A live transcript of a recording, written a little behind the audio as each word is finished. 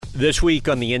This week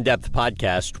on the In-Depth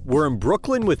podcast, we're in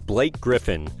Brooklyn with Blake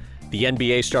Griffin. The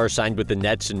NBA star signed with the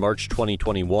Nets in March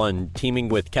 2021, teaming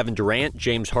with Kevin Durant,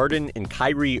 James Harden, and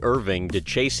Kyrie Irving to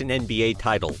chase an NBA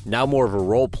title. Now more of a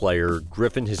role player,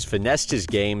 Griffin has finessed his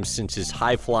game since his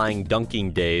high-flying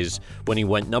dunking days when he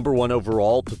went number 1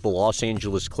 overall to the Los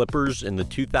Angeles Clippers in the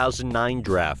 2009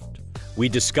 draft. We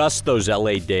discuss those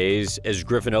LA days as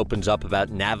Griffin opens up about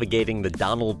navigating the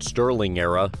Donald Sterling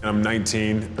era. I'm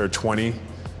 19 or 20,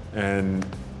 and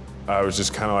I was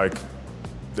just kind of like,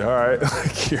 all right,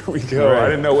 like, here we go. Right. I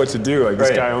didn't know what to do. Like,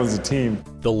 this guy owns the team.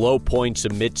 The low points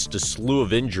amidst a slew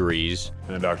of injuries.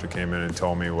 And the doctor came in and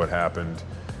told me what happened,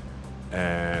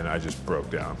 and I just broke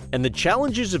down. And the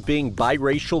challenges of being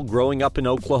biracial growing up in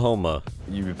Oklahoma.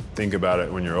 You think about it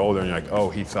when you're older, and you're like, oh,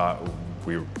 he thought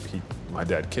my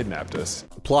dad kidnapped us.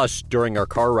 Plus, during our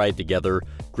car ride together,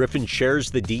 Griffin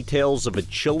shares the details of a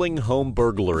chilling home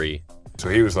burglary. So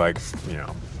he was like,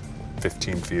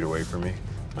 15 feet away from me.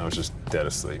 I was just dead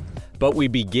asleep. But we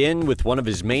begin with one of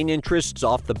his main interests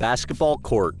off the basketball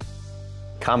court.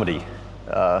 Comedy.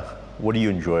 What do you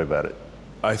enjoy about it?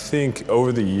 I think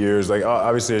over the years, like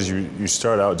obviously as you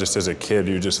start out just as a kid,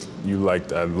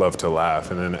 I love to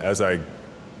laugh. And then as I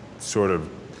sort of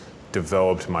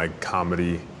developed my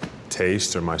comedy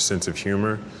taste or my sense of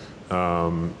humor,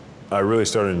 I really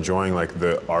started enjoying like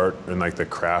the art and like the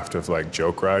craft of like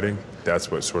joke writing.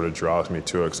 That's what sort of draws me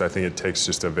to it, because I think it takes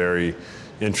just a very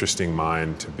interesting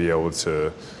mind to be able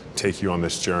to take you on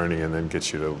this journey and then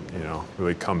get you to,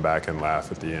 really come back and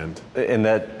laugh at the end. In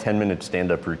that 10-minute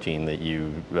stand-up routine that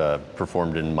you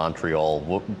performed in Montreal,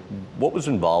 what was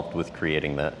involved with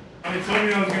creating that? They told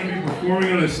me I was going to be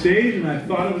performing on a stage, and I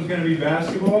thought it was going to be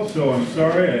basketball, so I'm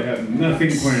sorry, I have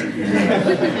nothing planned for you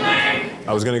guys.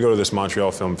 I was going to go to this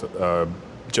Montreal film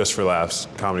Just for Laughs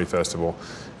comedy festival,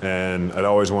 and I'd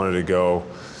always wanted to go.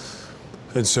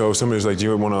 And so somebody was like, do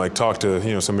you want to like talk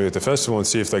to somebody at the festival and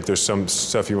see if like there's some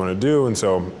stuff you want to do? And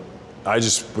so I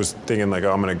just was thinking like,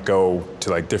 oh, I'm going to go to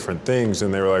like different things,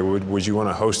 and they were like, would you want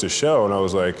to host a show? And I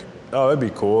was like, oh, that'd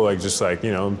be cool. Like, just like,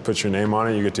 put your name on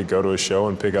it. You get to go to a show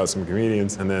and pick out some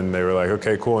comedians. And then they were like,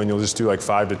 okay, cool. And you'll just do like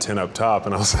 5 to 10 up top.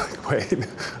 And I was like,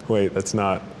 wait, that's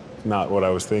not what I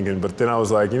was thinking. But then I was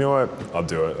like, you know what? I'll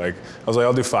do it. Like, I was like,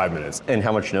 I'll do 5 minutes. And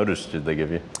how much notice did they give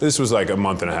you? This was like a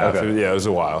month and a half. Okay. Yeah, it was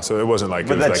a while. So it wasn't like,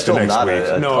 but it was like the next not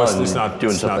week. No, it's not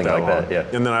doing it's something not that like long. that.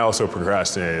 Yeah. And then I also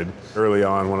procrastinated. Early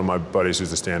on, one of my buddies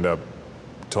who's a stand-up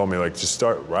told me like, just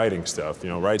start writing stuff,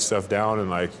 write stuff down, and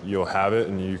like you'll have it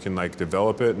and you can like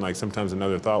develop it, and like sometimes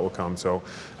another thought will come. So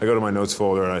I go to my notes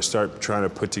folder and I start trying to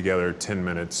put together 10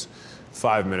 minutes,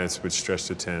 5 minutes would stretch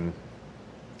to 10.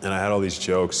 And I had all these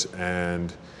jokes,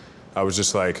 and I was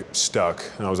just like stuck.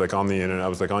 And I was like on the internet, I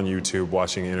was like on YouTube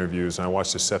watching interviews, and I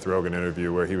watched a Seth Rogen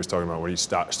interview where he was talking about when he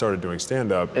started doing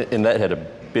stand-up. And that had a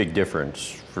big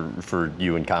difference for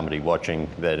you in comedy, watching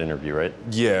that interview, right?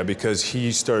 Yeah, because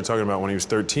he started talking about when he was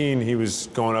 13, he was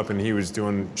going up and he was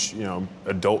doing,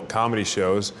 adult comedy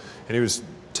shows, and he was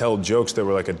tell jokes that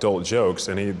were like adult jokes,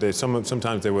 and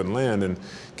sometimes they wouldn't land, and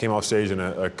came off stage, and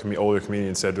a older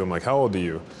comedian said to him like, how old are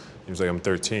you? He was like, I'm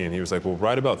 13. He was like, well,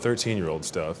 write about 13-year-old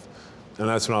stuff. And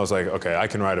that's when I was like, okay, I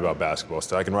can write about basketball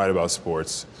stuff. I can write about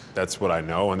sports. That's what I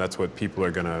know, and that's what people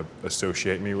are gonna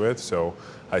associate me with. So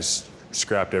I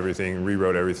scrapped everything,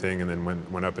 rewrote everything, and then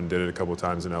went up and did it a couple of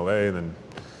times in LA, and then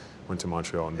went to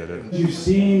Montreal and did it. You've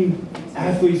seen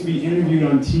athletes be interviewed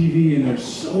on TV, and they're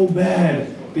so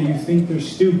bad that you think they're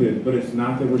stupid, but it's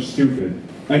not that we're stupid.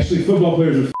 Actually, football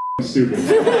players are stupid.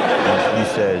 You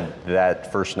said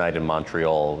that first night in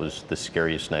Montreal was the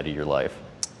scariest night of your life.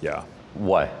 Yeah.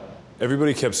 Why?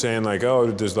 Everybody kept saying like,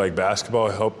 oh, does like basketball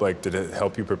help? Like, did it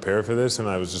help you prepare for this? And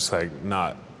I was just like,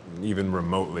 not even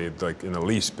remotely, like in the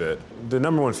least bit. The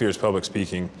number one fear is public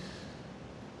speaking.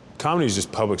 Comedy is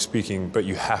just public speaking, but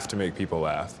you have to make people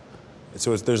laugh.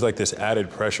 So there's like this added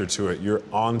pressure to it. You're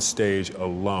on stage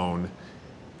alone.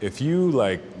 If you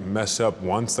like mess up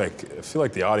once, like I feel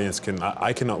like the audience can,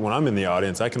 I can, when I'm in the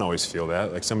audience, I can always feel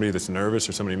that. Like somebody that's nervous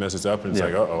or somebody messes up and it's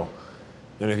like, uh-oh.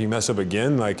 And if you mess up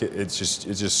again, like it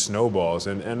just snowballs.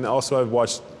 And also I've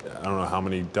watched, I don't know how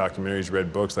many documentaries,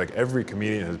 read books, like every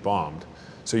comedian has bombed.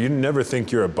 So you never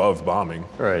think you're above bombing.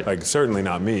 Right. Like certainly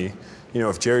not me.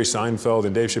 If Jerry Seinfeld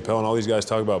and Dave Chappelle and all these guys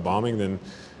talk about bombing, then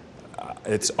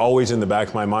it's always in the back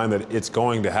of my mind that it's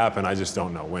going to happen, I just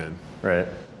don't know when. Right.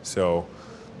 So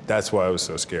that's why it was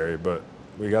so scary, but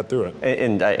we got through it.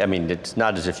 And I mean, it's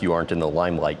not as if you aren't in the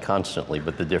limelight constantly,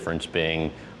 but the difference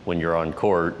being when you're on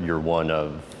court, you're one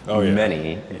of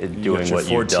many doing what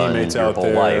you've done your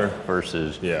whole life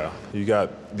versus... Yeah, you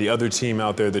got the other team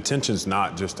out there. The tension's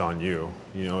not just on you.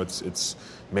 It's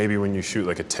maybe when you shoot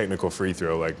like a technical free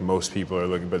throw, like most people are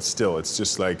looking, but still, it's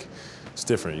just like, it's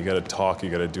different. You got to talk, you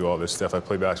got to do all this stuff. I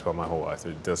played basketball my whole life.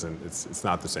 It's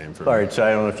not the same for me. All right, so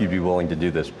I don't know if you'd be willing to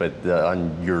do this, but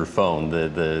on your phone,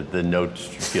 the notes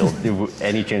field,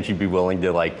 any chance you'd be willing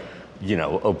to like,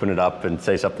 open it up and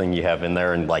say something you have in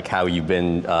there and like how you've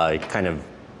been kind of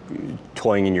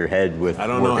toying in your head with I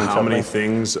don't know how many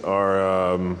things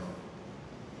are,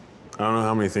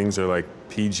 like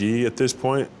PG at this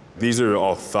point. These are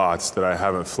all thoughts that I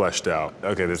haven't fleshed out.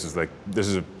 Okay, this is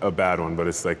a bad one, but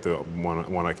it's like the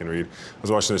one I can read. I was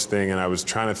watching this thing and I was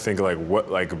trying to think like what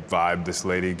like vibe this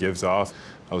lady gives off.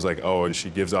 I was like, oh,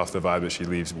 she gives off the vibe that she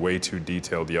leaves way too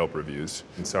detailed Yelp reviews.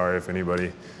 And sorry if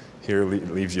anybody here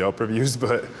leaves Yelp reviews,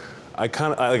 but I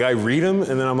read them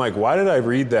and then I'm like, why did I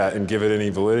read that and give it any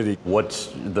validity?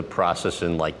 What's the process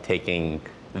in like taking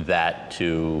that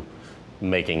to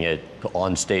making it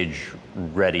on stage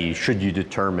ready, should you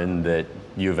determine that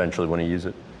you eventually want to use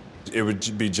it? It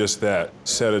would be just that.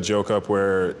 Set a joke up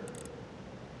where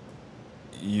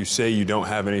you say you don't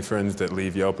have any friends that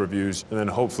leave Yelp reviews, and then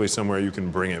hopefully somewhere you can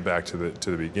bring it back to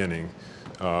the beginning.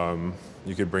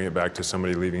 You could bring it back to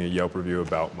somebody leaving a Yelp review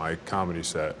about my comedy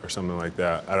set or something like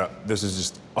that. This is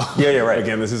just yeah, right.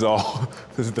 Again, this is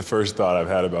the first thought I've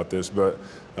had about this, but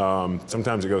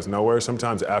sometimes it goes nowhere.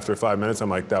 Sometimes after 5 minutes, I'm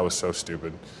like, that was so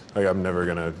stupid. Like I'll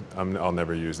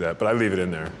never use that, but I leave it in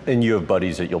there. And you have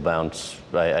buddies that you'll bounce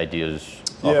ideas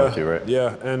off of too, right?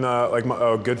 Yeah, and like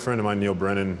a good friend of mine, Neil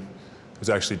Brennan, is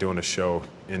actually doing a show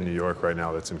in New York right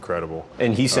now that's incredible.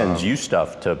 And he sends you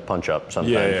stuff to punch up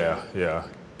sometimes. Yeah.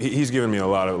 He's given me a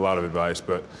lot of advice,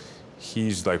 but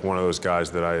he's like one of those guys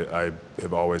that I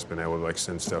have always been able to like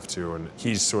send stuff to, and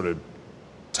he's sort of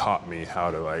taught me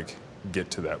how to like get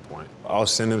to that point. I'll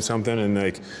send him something and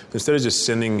like instead of just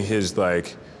sending his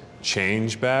like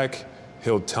change back,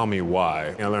 he'll tell me why.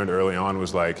 And I learned early on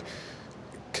was like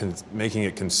making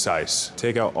it concise.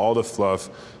 Take out all the fluff,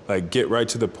 like get right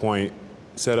to the point.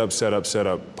 Set up,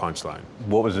 punchline.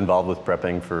 What was involved with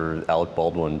prepping for Alec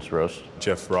Baldwin's roast?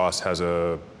 Jeff Ross has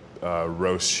a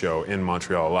roast show in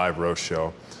Montreal, a live roast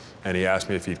show, and he asked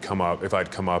me if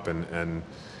I'd come up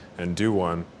and do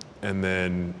one. And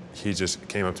then he just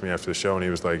came up to me after the show and he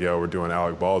was like, yo, we're doing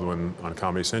Alec Baldwin on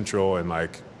Comedy Central in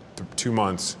like 2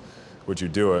 months. Would you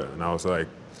do it? And I was like,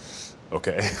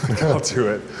 okay, I'll do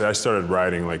it. I started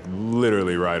writing like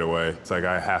literally right away. It's like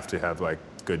I have to have like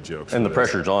good jokes. And the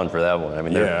pressure's on for that one. I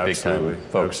mean, they're big time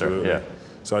folks. Yeah.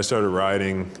 So I started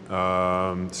writing,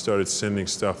 started sending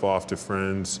stuff off to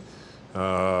friends,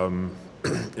 and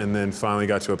then finally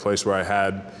got to a place where I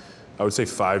had, I would say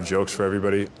 5 jokes for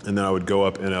everybody. And then I would go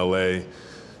up in LA,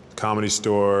 Comedy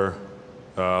Store,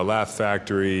 Laugh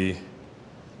Factory,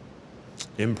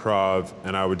 Improv,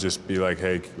 and I would just be like,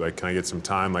 hey, like, can I get some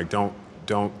time? Like, don't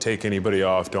take anybody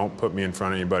off. Don't put me in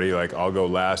front of anybody. Like, I'll go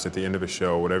last at the end of a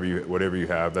show, whatever you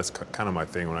have. That's kind of my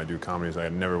thing when I do comedy, is I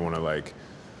never want to like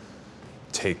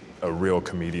take a real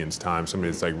comedian's time,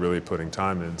 somebody that's like really putting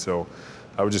time in. So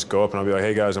I would just go up and I'll be like,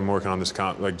 hey guys, I'm working on this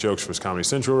like jokes for this Comedy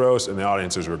Central roast, and the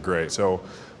audiences were great. So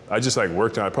I just like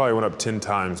worked on it. I probably went up 10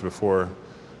 times before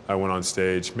I went on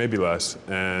stage, maybe less.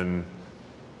 And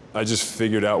I just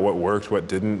figured out what worked, what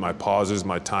didn't, my pauses,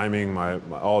 my timing, my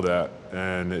all that.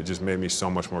 And it just made me so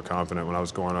much more confident when I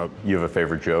was going up. You have a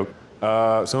favorite joke?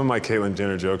 Some of my Caitlyn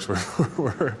Jenner jokes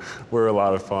were a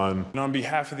lot of fun. And on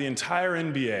behalf of the entire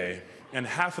NBA and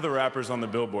half of the rappers on the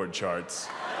Billboard charts,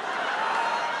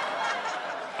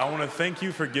 I want to thank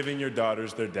you for giving your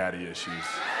daughters their daddy issues.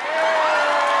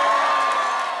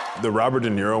 The Robert De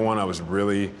Niro one I was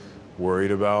really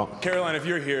worried about. Caroline, if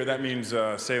you're here, that means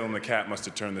Salem the cat must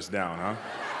have turned this down, huh?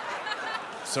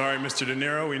 Sorry, Mr. De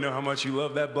Niro, we know how much you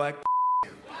love that black.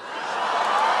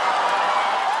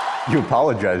 You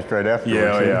apologized right after.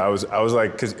 Yeah. I was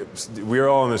like, because we were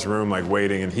all in this room like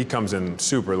waiting, and he comes in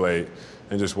super late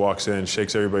and just walks in,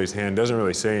 shakes everybody's hand, doesn't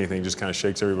really say anything, just kind of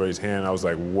shakes everybody's hand. I was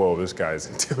like, whoa, this guy's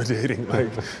intimidating. Like,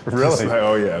 really? Like,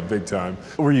 oh yeah, big time.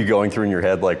 Were you going through in your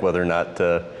head like whether or not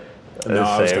to? No,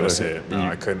 I was going to say it. No,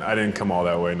 I couldn't. I didn't come all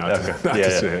that way not to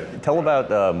say it. Tell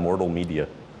about Mortal Media.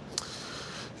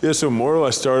 Yeah, so Mortal, I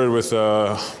started with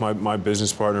my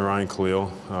business partner, Ryan Khalil.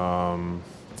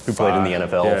 Who played in the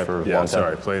NFL for a long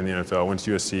time. Played in the NFL. Went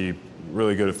to USC,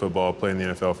 really good at football, played in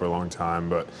the NFL for a long time,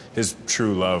 but his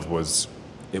true love was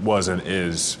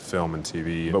film and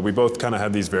TV. But we both kind of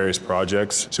had these various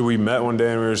projects. So we met one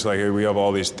day and we were just like, hey, we have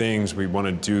all these things, we want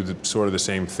to do sort of the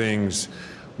same things.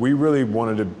 We really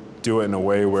wanted to do it in a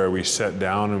way where we sat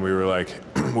down and we were like,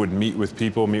 would meet with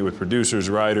people, meet with producers,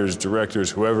 writers, directors,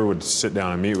 whoever would sit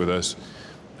down and meet with us.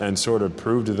 and sort of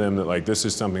prove to them that like this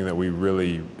is something that we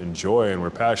really enjoy and we're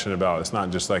passionate about. It's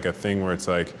not just like a thing where it's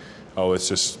like, oh,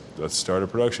 let's start a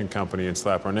production company and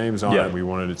slap our names on it. We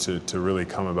wanted it to really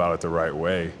come about it the right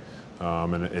way.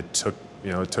 And it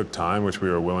took time, which we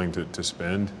were willing to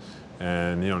spend.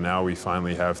 And now we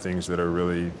finally have things that are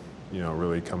really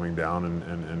coming down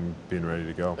and being ready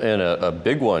to go. And a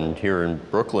big one here in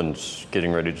Brooklyn's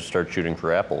getting ready to start shooting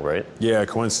for Apple, right? Yeah,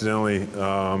 coincidentally,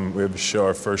 we have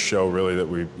our first show really that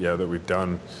we've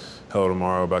done. Hello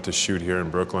Tomorrow, about to shoot here in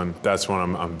Brooklyn. That's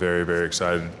one I'm very, very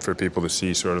excited for people to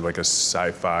see, sort of like a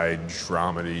sci-fi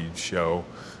dramedy show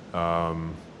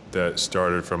that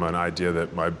started from an idea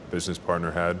that my business partner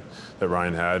had, that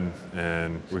Ryan had,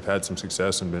 and we've had some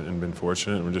success and been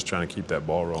fortunate, and we're just trying to keep that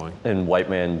ball rolling. And White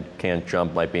Man Can't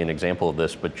Jump might be an example of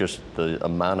this, but just the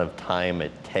amount of time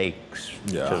it takes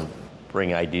to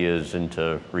bring ideas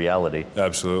into reality.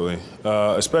 Absolutely,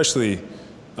 especially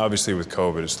obviously with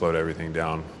COVID, it slowed everything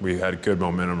down. We had good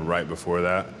momentum right before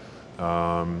that.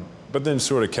 But then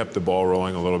sort of kept the ball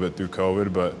rolling a little bit through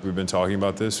COVID, but we've been talking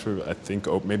about this for, I think,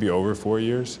 maybe over 4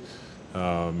 years.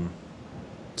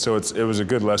 So it was a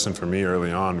good lesson for me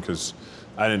early on because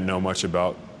I didn't know much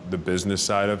about the business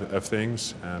side of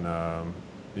things. And,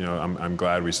 I'm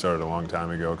glad we started a long time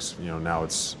ago because, now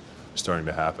it's starting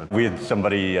to happen. We had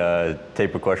somebody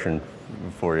tape a question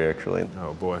for you, actually.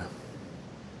 Oh, boy.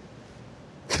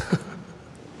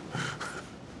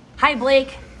 Hi,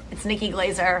 Blake. It's Nikki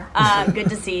Glazer. Good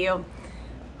to see you.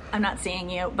 I'm not seeing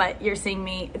you, but you're seeing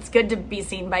me. It's good to be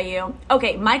seen by you.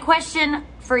 Okay, my question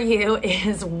for you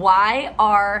is, why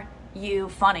are you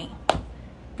funny?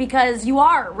 Because you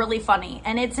are really funny,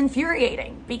 and it's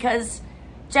infuriating because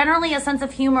generally a sense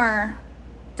of humor,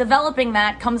 developing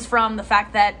that comes from the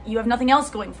fact that you have nothing else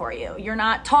going for you. You're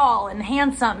not tall and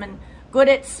handsome and good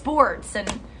at sports,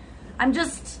 and I'm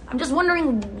just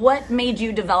wondering what made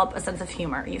you develop a sense of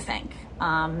humor, you think?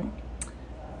 I'll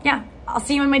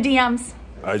see you in my DMs.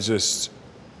 I just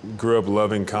grew up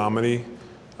loving comedy.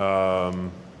 I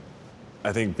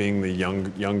think being the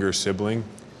younger sibling,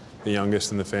 the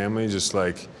youngest in the family, just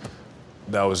like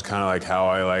that was kind of like how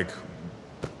I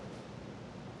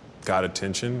got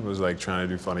attention, was like trying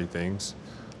to do funny things.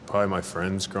 Probably my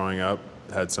friends growing up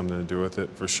had something to do with it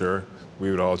for sure. We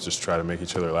would all just try to make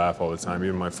each other laugh all the time.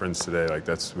 Even my friends today,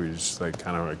 we just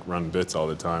kind of run bits all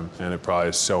the time. And it probably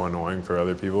is so annoying for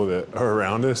other people that are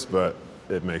around us, but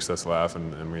it makes us laugh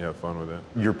and we have fun with it.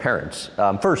 Your parents.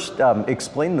 First,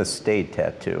 explain the Stay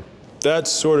tattoo.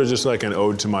 That's sort of just like an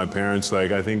ode to my parents.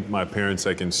 I think my parents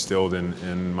instilled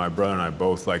in my brother and I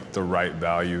both the right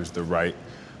values, the right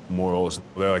morals.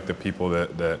 They're like the people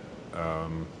that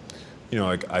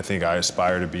I think I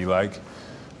aspire to be like.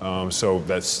 So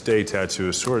that Stay tattoo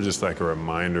is sort of just like a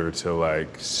reminder to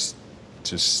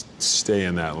just stay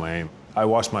in that lane. I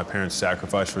watched my parents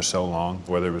sacrifice for so long,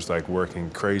 whether it was working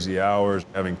crazy hours,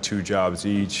 having 2 jobs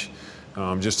each,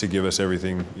 just to give us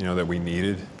everything, that we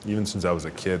needed. Even since I was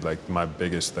a kid, my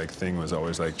biggest thing was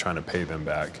always trying to pay them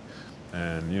back.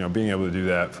 And, being able to do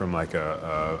that from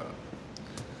a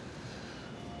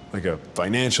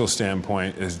financial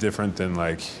standpoint is different than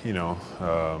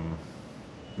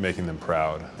making them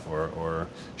proud or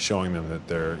showing them that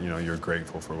they're, you're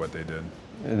grateful for what they did.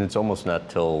 And it's almost not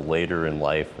till later in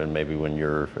life, and maybe when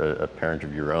you're a parent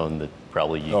of your own, that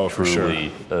probably you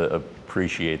truly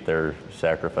appreciate their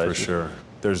sacrifices. For sure.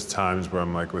 There's times where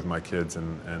I'm with my kids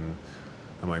and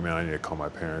I'm like, man, I need to call my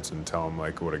parents and tell them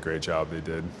what a great job they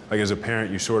did. As a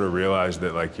parent, you sort of realize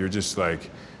that you're just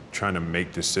trying to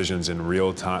make decisions in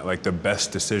real time, the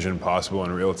best decision possible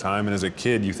in real time. And as a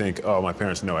kid, you think, oh, my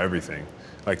parents know everything.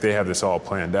 They have this all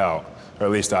planned out, or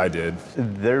at least I did.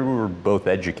 They were both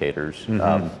educators.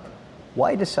 Mm-hmm.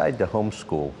 Why decide to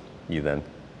homeschool you then?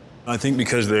 I think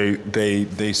because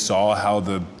they saw how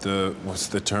the what's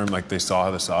the term, they saw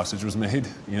how the sausage was made.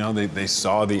 They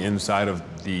saw the inside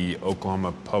of the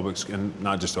Oklahoma public, and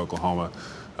not just Oklahoma,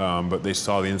 but they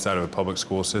saw the inside of a public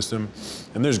school system.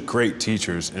 And there's great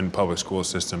teachers in public school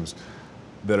systems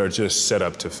that are just set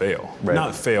up to fail. Right.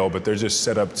 Not fail, but they're just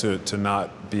set up to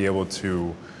not be able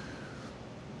to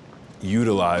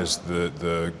utilize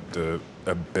the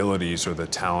abilities or the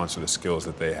talents or the skills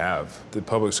that they have. The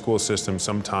public school system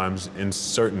sometimes in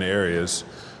certain areas,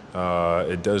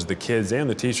 it does the kids and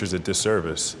the teachers a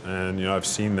disservice. And I've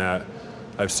seen that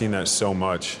so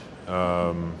much.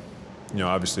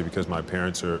 Obviously because my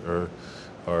parents are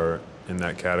in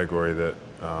that category that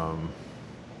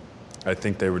I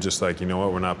think they were just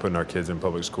we're not putting our kids in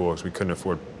public school because we couldn't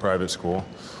afford private school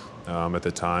at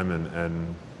the time,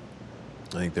 and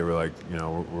I think they were like,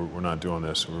 we're not doing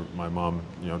this. My mom,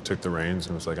 took the reins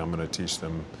and was like, I'm going to teach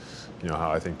them,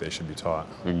 how I think they should be taught.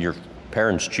 And your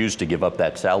parents choose to give up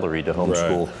that salary to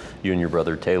homeschool you and your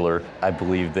brother Taylor. I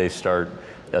believe they start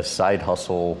a side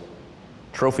hustle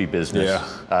trophy business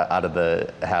out of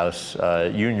the house.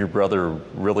 You and your brother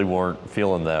really weren't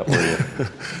feeling that, were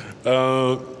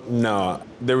you? No.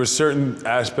 There were certain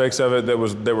aspects of it that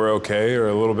were okay or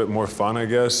a little bit more fun, I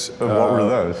guess. And what were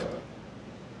those?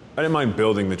 I didn't mind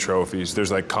building the trophies.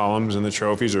 There's like columns in the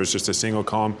trophies, or it's just a single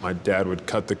column. My dad would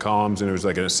cut the columns, and it was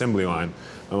like an assembly line.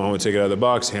 My mom would take it out of the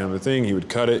box, hand him the thing, he would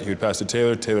cut it, he would pass it to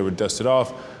Taylor, Taylor would dust it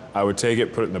off, I would take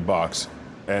it, put it in the box.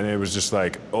 And it was just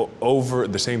like over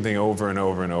the same thing over and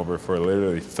over and over for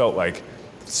literally felt like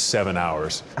 7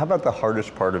 hours. How about the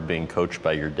hardest part of being coached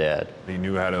by your dad? He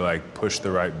knew how to like push the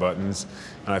right buttons,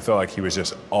 and I felt like he was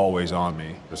just always on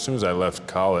me. As soon as I left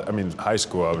high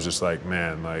school, I was just like,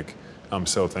 man, like, I'm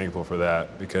so thankful for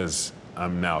that because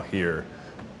I'm now here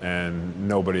and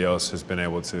nobody else has been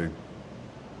able to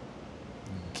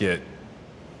get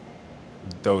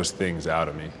those things out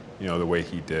of me, the way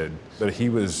he did. But he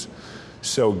was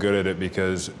so good at it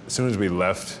because as soon as we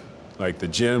left like the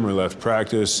gym or left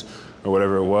practice or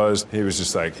whatever it was, he was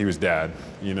just like, he was dad,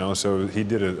 so he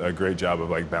did a great job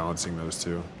of like balancing those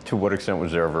two. To what extent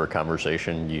was there ever a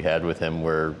conversation you had with him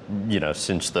where,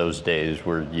 since those days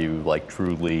where you like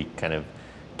truly kind of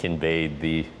conveyed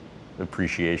the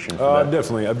appreciation for that?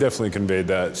 I've definitely conveyed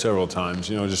that several times,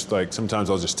 just like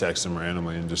sometimes I'll just text him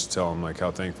randomly and just tell him like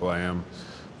how thankful I am.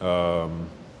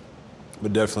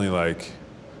 But definitely like,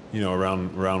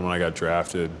 around when I got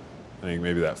drafted, I think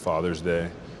maybe that Father's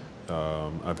Day,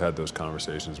 I've had those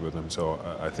conversations with him, so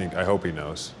I hope he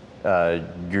knows.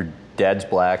 Your dad's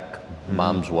black,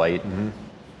 mom's white. Mm-hmm.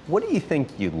 What do you think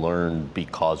you learned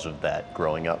because of that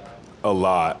growing up? A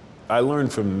lot. I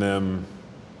learned from them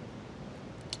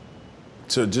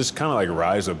to just kind of like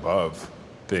rise above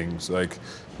things. Like,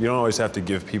 you don't always have to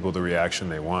give people the reaction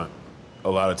they want. A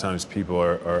lot of times people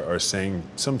are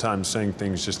sometimes saying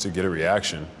things just to get a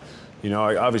reaction.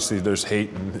 Obviously there's hate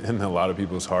in a lot of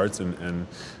people's hearts and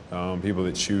people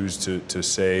that choose to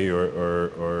say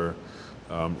or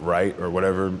write or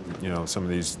whatever, some of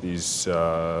these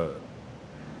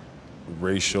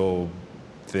racial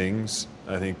things.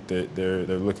 I think that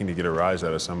they're looking to get a rise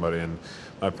out of somebody, and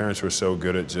my parents were so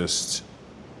good at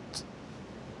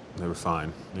they were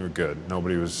fine. They were good.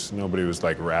 Nobody was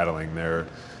like rattling their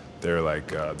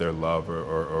love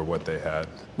or what they had.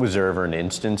 Was there ever an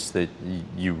instance that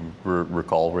you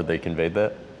recall where they conveyed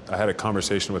that? I had a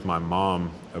conversation with my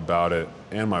mom about it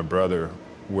and my brother,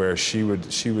 where she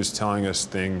was telling us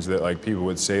things that like people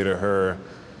would say to her,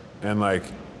 and like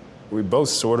we both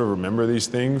sort of remember these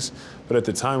things, but at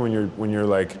the time when you're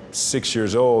like 6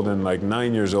 years old and like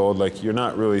 9 years old, like you're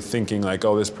not really thinking like,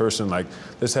 oh, this person, like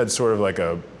this had sort of like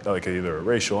either a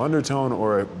racial undertone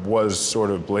or it was sort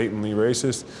of blatantly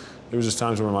racist. There was just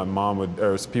times where my mom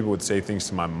people would say things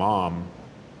to my mom,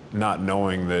 not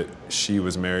knowing that she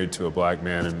was married to a black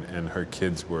man and her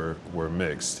kids were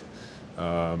mixed,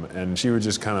 and she would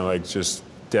just kind of like just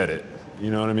dead it,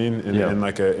 you know what I mean?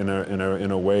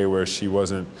 In a way where she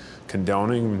wasn't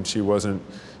condoning, and she wasn't,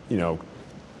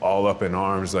 all up in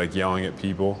arms like yelling at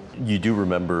people. You do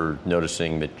remember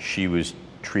noticing that she was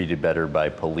treated better by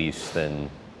police than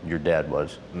your dad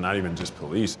was? Not even just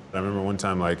police. I remember one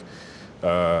time like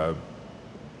a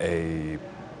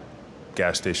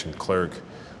gas station clerk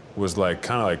was like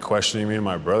kind of like questioning me and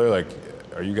my brother, like,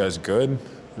 are you guys good?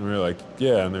 And we were like,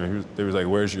 yeah. And they was like,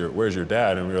 where's your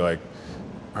dad? And we were like,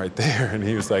 right there. And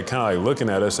he was like kind of like looking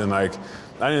at us, and like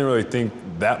I didn't really think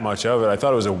that much of it. I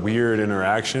thought it was a weird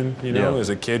interaction, Yeah. As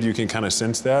a kid, you can kind of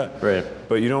sense that. Right.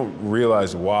 But you don't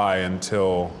realize why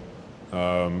until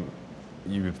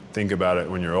you think about it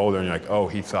when you're older, and you're like, oh,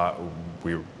 he thought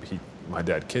my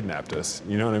dad kidnapped us.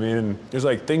 You know what I mean? And there's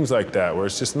like things like that where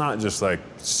it's just not just like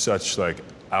such like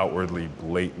outwardly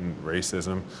blatant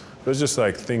racism. But it's just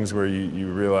like things where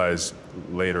you realize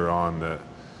later on that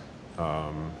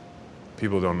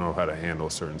people don't know how to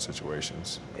handle certain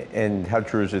situations. And how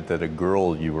true is it that a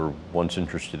girl you were once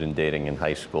interested in dating in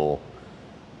high school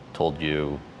told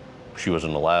you she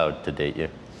wasn't allowed to date you?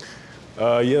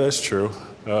 Yeah, that's true.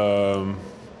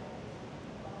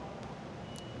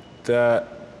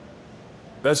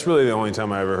 That's really the only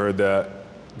time I ever heard that.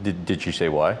 Did she say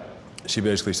why? She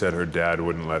basically said her dad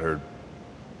wouldn't let her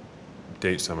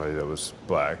date somebody that was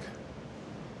black.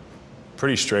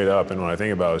 Pretty straight up, and when I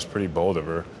think about it, it was pretty bold of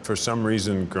her. For some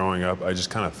reason, growing up, I just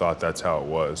kind of thought that's how it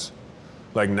was.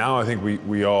 Like now, I think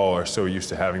we all are so used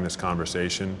to having this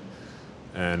conversation,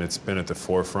 and it's been at the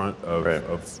forefront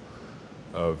of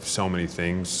of so many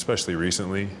things, especially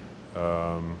recently.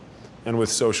 And with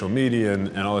social media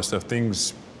and all this stuff,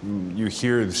 things, you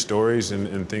hear the stories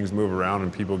and things move around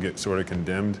and people get sort of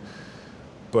condemned.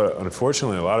 But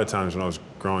unfortunately, a lot of times when I was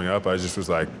growing up, I just was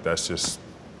like, that's just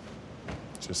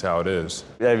how it is.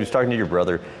 I was talking to your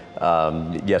brother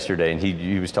yesterday, and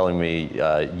he was telling me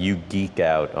you geek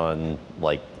out on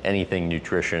like anything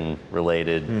nutrition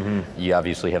related. You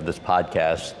obviously have this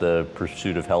podcast, The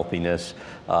Pursuit of Healthiness.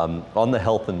 On the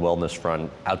health and wellness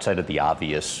front, outside of the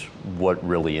obvious, what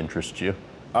really interests you?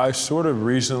 I sort of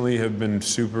recently have been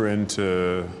super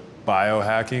into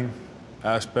biohacking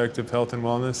aspect of health and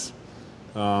wellness,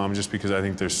 just because I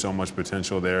think there's so much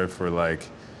potential there for like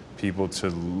people to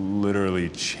literally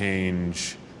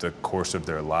change the course of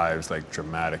their lives like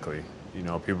dramatically. You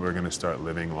know, people are going to start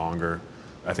living longer.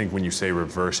 I think when you say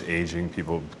reverse aging,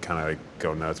 people kind of like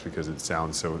go nuts because it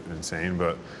sounds so insane,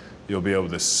 but you'll be able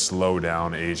to slow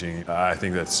down aging. I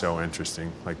think that's so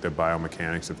interesting, like the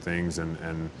biomechanics of things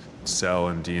and cell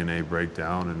and DNA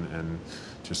breakdown and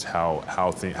just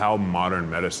how modern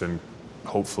medicine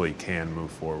hopefully can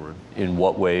move forward. In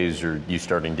what ways are you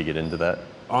starting to get into that?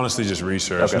 Honestly, just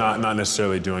research, Okay. not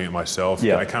necessarily doing it myself.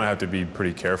 Yeah. I kind of have to be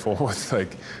pretty careful with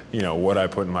like, you know, what I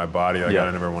put in my body. Like Yeah.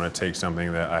 I never want to take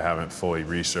something that I haven't fully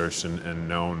researched and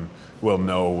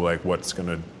know like what's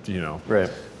gonna, you know, Right.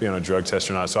 be on a drug test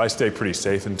or not. So I stay pretty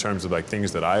safe in terms of like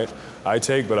things that I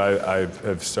take, but I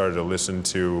have started to listen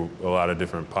to a lot of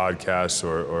different podcasts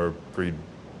or read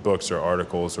books or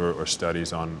articles or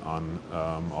studies on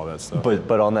all that stuff.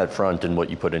 But on that front and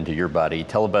what you put into your body,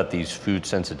 tell about these food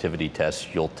sensitivity tests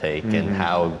you'll take and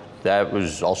how that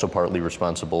was also partly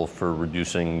responsible for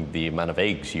reducing the amount of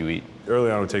eggs you eat. Early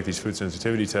on, I would take these food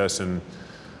sensitivity tests, and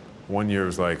one year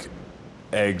was like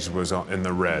eggs was in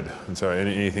the red. And so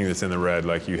anything that's in the red,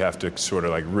 like you have to sort of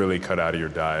like really cut out of your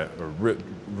diet or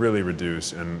really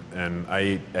reduce. And I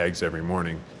eat eggs every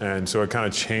morning. And so it kind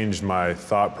of changed my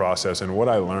thought process. And what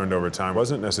I learned over time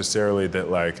wasn't necessarily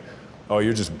that like, oh,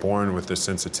 you're just born with this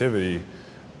sensitivity.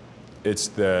 It's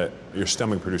that your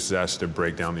stomach produces acid to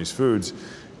break down these foods.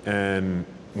 And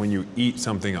when you eat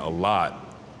something a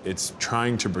lot, it's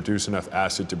trying to produce enough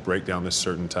acid to break down this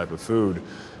certain type of food.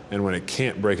 And when it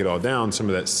can't break it all down, some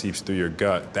of that seeps through your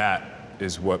gut. That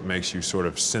is what makes you sort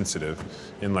of sensitive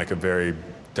in like a very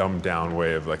dumbed down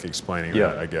way of like explaining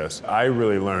that, I guess. I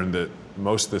really learned that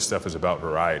most of this stuff is about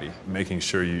variety, making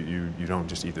sure you don't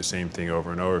just eat the same thing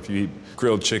over and over. If you eat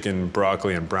grilled chicken,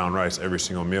 broccoli, and brown rice every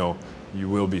single meal, you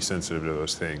will be sensitive to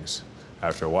those things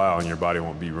after a while, and your body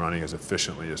won't be running as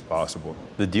efficiently as possible.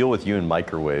 The deal with you and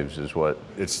microwaves is what?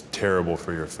 It's terrible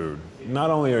for your food.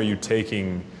 Not only are you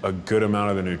taking a good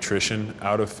amount of the nutrition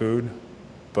out of food,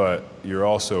 but you're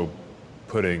also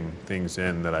putting things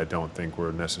in that I don't think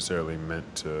were necessarily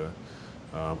meant to,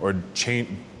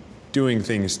 doing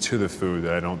things to the food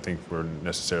that I don't think were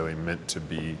necessarily meant to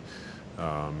be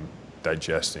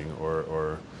digesting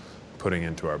or putting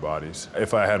into our bodies.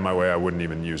 If I had my way, I wouldn't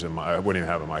even I wouldn't even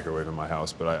have a microwave in my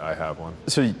house, but I have one.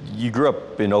 So you grew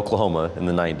up in Oklahoma in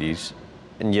the 90s,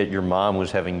 and yet your mom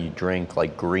was having you drink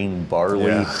like green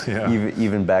barley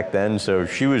even back then. So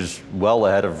she was well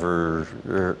ahead of her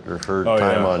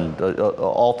time on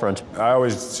all fronts. I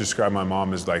always describe my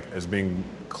mom as being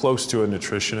close to a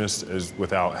nutritionist as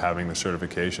without having the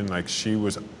certification. Like she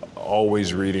was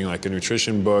always reading like a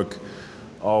nutrition book,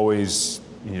 always,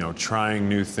 you know, trying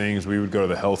new things. We would go to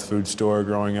the health food store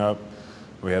growing up.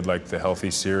 We had like the healthy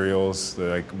cereals.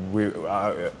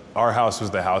 Our house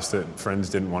was the house that friends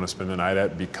didn't want to spend the night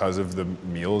at because of the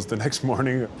meals the next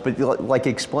morning. But like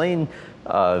explain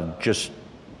just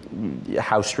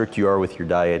how strict you are with your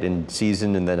diet in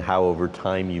season, and then how over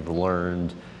time you've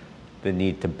learned the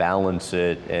need to balance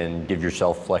it and give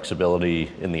yourself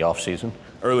flexibility in the off season.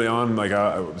 Early on, like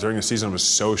during the season, I was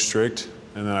so strict.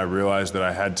 And then I realized that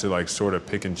I had to like sort of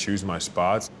pick and choose my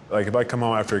spots. Like if I come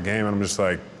home after a game and I'm just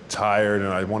like tired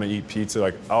and I want to eat pizza,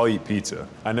 like I'll eat pizza.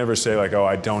 I never say like, oh,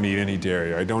 I don't eat any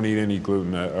dairy or I don't eat any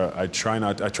gluten. I try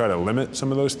to limit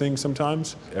some of those things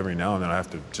sometimes. Every now and then I have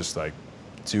to just like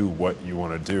do what you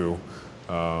want to do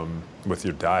with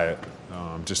your diet,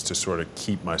 just to sort of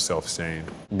keep myself sane.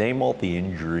 Name all the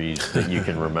injuries that you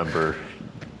can remember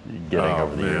getting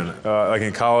over the years. Like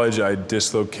in college, I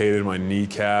dislocated my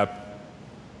kneecap.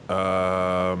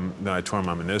 Then I tore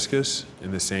my meniscus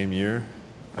in the same year.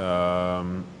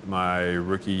 My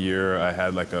rookie year, I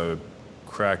had like a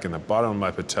crack in the bottom of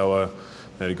my patella.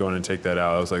 I had to go in and take that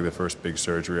out. That was like the first big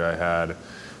surgery I had.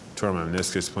 Tore my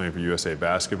meniscus playing for USA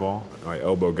Basketball. My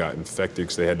elbow got infected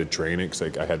because they had to drain it because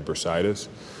like I had bursitis,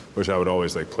 which I would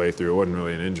always like play through. It wasn't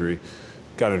really an injury.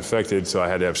 Got infected, so I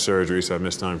had to have surgery, so I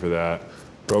missed time for that.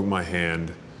 broke my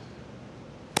hand,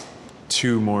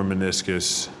 2 more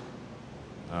meniscus,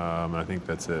 I think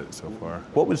that's it so far.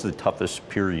 What was the toughest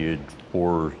period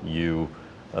for you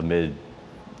amid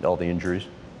all the injuries?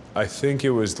 I think it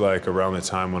was like around the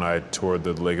time when I tore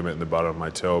the ligament in the bottom of my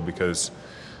toe, because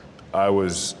I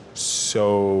was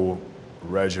so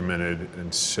regimented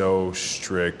and so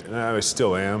strict, and I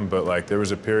still am, but like there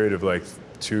was a period of like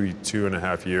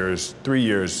 2.5 years, 3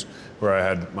 years where I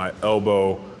had my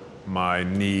elbow, my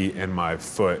knee, and my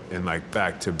foot in like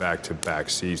back-to-back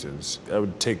seasons. I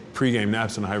would take pregame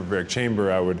naps in a hyperbaric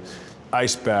chamber. I would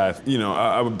ice bath. You know,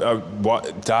 I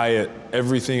would diet,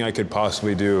 everything I could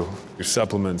possibly do,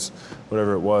 supplements,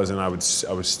 whatever it was, and I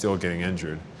was still getting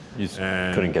injured. You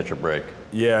couldn't get your break.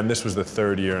 Yeah, and this was the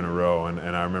 3rd year in a row, and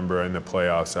I remember in the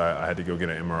playoffs, I had to go get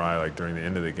an MRI like during the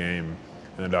end of the game,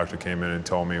 and the doctor came in and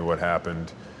told me what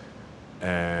happened,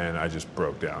 and I just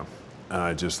broke down. And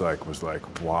I just like was like,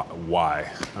 why?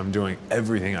 I'm doing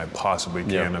everything I possibly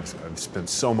can. Yeah. I've spent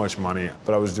so much money,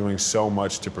 but I was doing so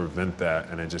much to prevent that,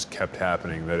 and it just kept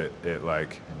happening that it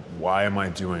like, why am I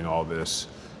doing all this?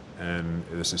 And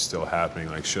this is still happening.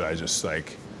 Like, should I just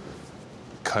like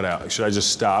cut out? Should I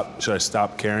just stop? Should I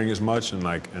stop caring as much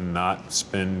and not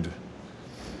spend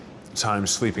time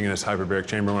sleeping in this hyperbaric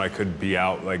chamber when I could be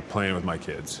out like playing with my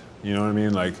kids? You know what I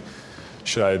mean? Like,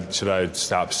 should I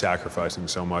stop sacrificing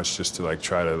so much just to like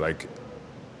try to like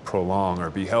prolong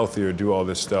or be healthy or do all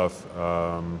this stuff?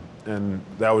 And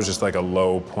that was just like a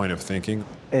low point of thinking.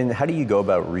 And how do you go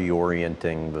about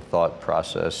reorienting the thought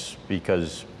process?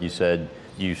 Because you said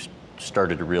you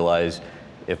started to realize,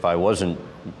 if I wasn't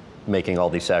making all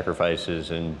these sacrifices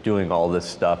and doing all this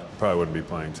stuff, Probably wouldn't be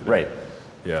playing today. right?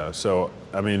 Yeah, so,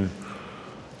 I mean,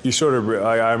 you sort of,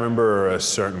 I remember a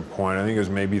certain point, I think it was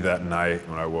maybe that night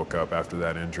when I woke up after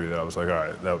that injury, that I was like, all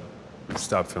right,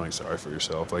 stop feeling sorry for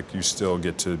yourself. Like, you still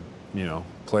get to, you know,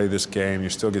 play this game, you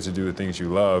still get to do the things you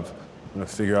love. I'm gonna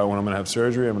figure out when I'm gonna have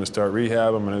surgery, I'm gonna start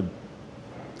rehab, I'm gonna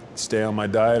stay on my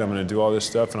diet, I'm gonna do all this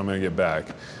stuff, and I'm gonna get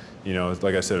back. You know,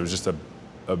 like I said, it was just a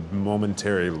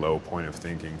momentary low point of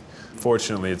thinking.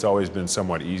 Fortunately, it's always been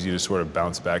somewhat easy to sort of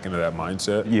bounce back into that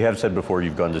mindset. You have said before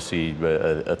you've gone to see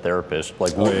a therapist.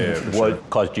 Like, what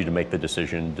caused you to make the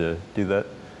decision to do that?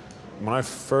 When I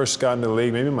first got into the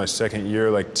league, maybe my 2nd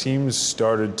year, like teams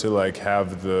started to like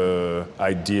have the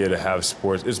idea to have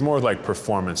sports. It's more like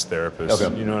performance therapists.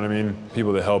 Okay. You know what I mean?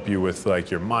 People to help you with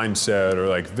like your mindset or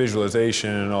like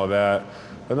visualization and all that.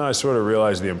 And then I sort of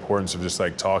realized the importance of just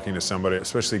like talking to somebody,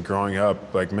 especially growing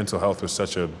up. Like, mental health was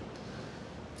such a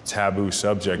taboo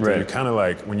subject. Right. And you kind of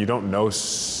like, when you don't know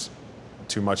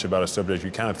too much about a subject,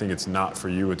 you kind of think it's not for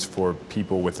you, it's for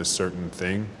people with a certain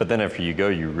thing. But then after you go,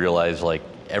 you realize like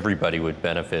everybody would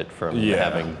benefit from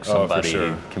having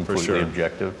somebody completely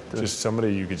objective. Just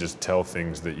somebody you could just tell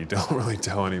things that you don't really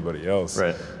tell anybody else.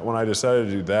 Right. When I decided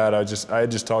to do that, I had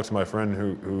just talked to my friend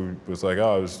who was like,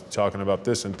 oh, I was talking about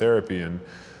this in therapy, and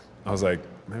I was like,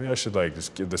 maybe I should like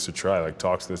just give this a try. Like,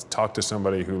 talk to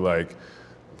somebody who like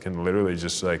can literally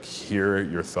just like hear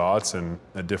your thoughts. And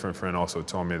a different friend also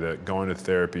told me that going to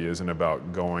therapy isn't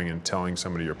about going and telling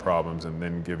somebody your problems and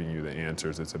then giving you the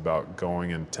answers. It's about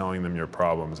going and telling them your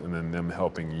problems and then them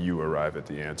helping you arrive at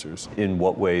the answers. In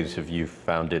what ways have you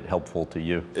found it helpful to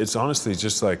you? It's honestly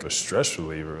just like a stress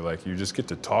reliever. Like, you just get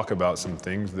to talk about some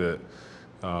things that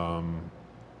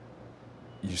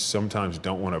you sometimes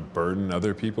don't want to burden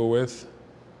other people with,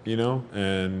 you know?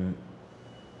 And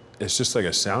it's just like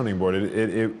a sounding board.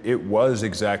 It was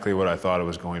exactly what I thought it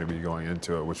was going to be going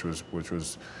into it, which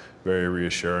was very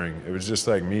reassuring. It was just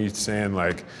like me saying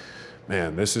like,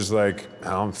 man, this is like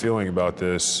how I'm feeling about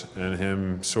this, and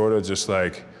him sort of just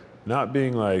like not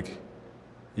being like,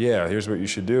 yeah, here's what you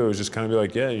should do. It was just kind of be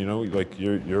like, yeah, you know, like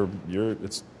you're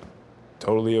it's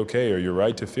totally okay, or you're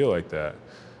right to feel like that.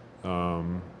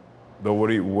 But what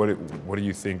do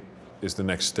you think is the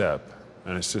next step?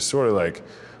 And it's just sort of like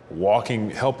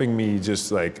helping me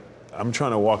just like, I'm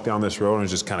trying to walk down this road and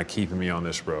it's just kind of keeping me on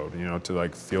this road, you know, to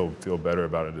like feel better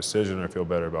about a decision or feel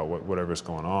better about whatever's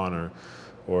going on,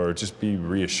 or just be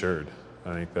reassured.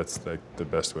 I think that's like the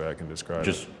best way I can describe it.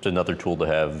 Just another tool to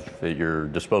have at your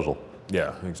disposal.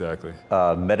 Yeah, exactly.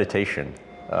 Meditation.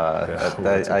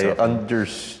 I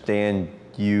understand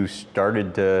you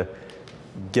started to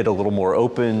get a little more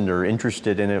open or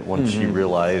interested in it once you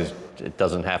realized it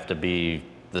doesn't have to be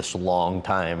this long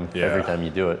time every time you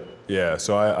do it. Yeah,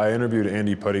 so I interviewed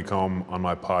Andy Puttycombe on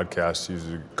my podcast. He's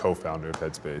a co-founder of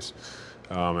Headspace.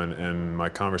 And my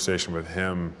conversation with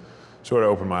him sort of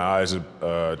opened my eyes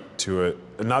to it.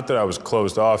 And not that I was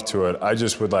closed off to it. I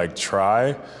just would like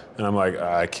try, and I'm like,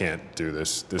 I can't do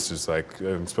this. This is like,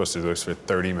 I'm supposed to do this for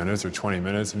 30 minutes or 20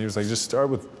 minutes. And he was like, just start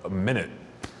with a minute.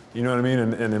 You know what I mean?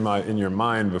 And in your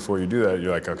mind, before you do that,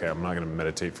 you're like, okay, I'm not going to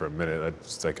meditate for a minute.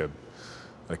 That's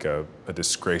like a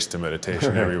disgrace to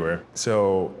meditation everywhere.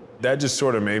 So that just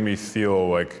sort of made me feel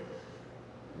like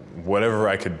whatever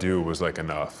I could do was like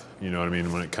enough. You know what I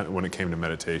mean? When it came to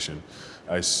meditation,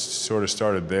 I sort of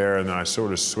started there, and then I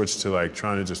sort of switched to like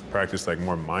trying to just practice like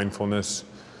more mindfulness,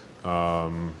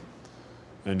 and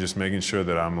just making sure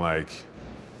that I'm like,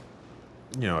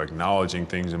 you know, acknowledging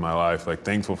things in my life, like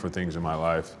thankful for things in my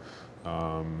life,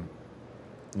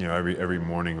 you know, every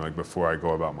morning, like before I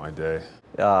go about my day.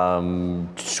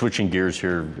 Switching gears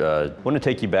here, I want to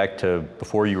take you back to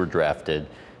before you were drafted.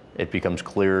 It becomes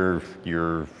clear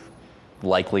you're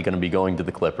likely going to be going to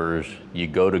the Clippers. You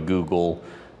go to Google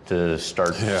to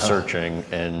start searching,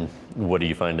 and what do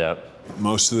you find out?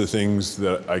 Most of the things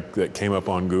that came up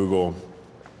on Google,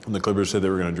 when the Clippers said they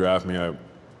were going to draft me, I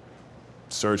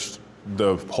searched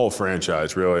the whole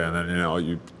franchise, really, and then, you know,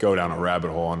 you go down a rabbit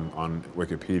hole on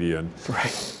Wikipedia, and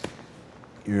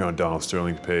you're on Donald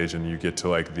Sterling's page, and you get to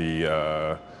like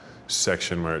the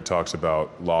section where it talks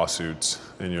about lawsuits,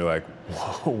 and you're like,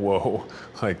 whoa,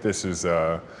 like this is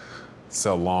it's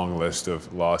a long list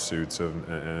of lawsuits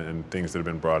and things that have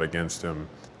been brought against him.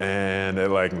 And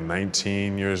at like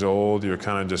 19 years old, you're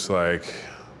kind of just like,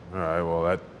 all right,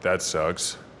 well that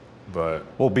sucks. But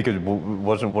well, because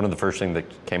wasn't one of the first things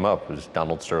that came up was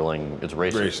Donald Sterling is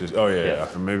racist. Oh yeah.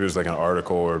 Or maybe it was like an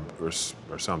article or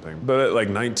something. But at like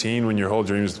 19, when your whole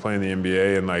dream is to play in the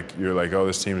NBA, and like you're like, oh,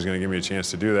 this team is going to give me a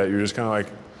chance to do that, you're just kind of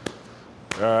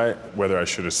like, all right, whether I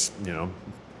should have, you know,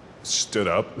 stood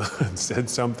up and said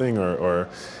something or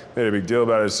made a big deal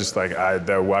about it. It's just like I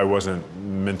wasn't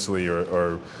mentally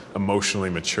or emotionally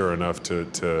mature enough to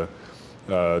do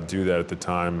that at the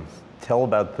time. Tell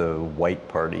about the white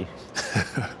party.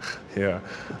 Yeah,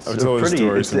 I've told this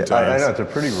story sometimes. I know, it's a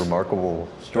pretty remarkable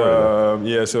story.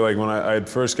 Yeah, so like when I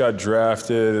first got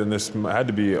drafted, and this had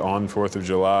to be on 4th of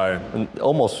July. And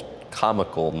almost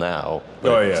comical now.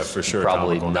 Oh yeah, for sure.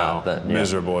 Probably comical not now. then. Yeah.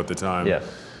 Miserable at the time. Yeah.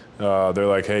 They're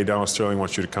like, hey, Donald Sterling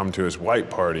wants you to come to his white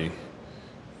party.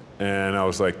 And I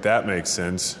was like, that makes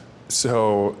sense.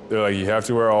 So they're like, you have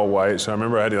to wear all white. So I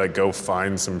remember I had to like go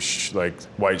find some like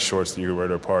white shorts that you could wear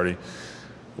to a party,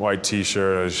 white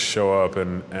t-shirt. I just show up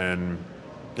and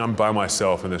I'm by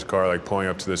myself in this car, like pulling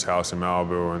up to this house in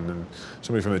Malibu, and then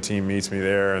somebody from the team meets me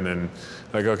there, and then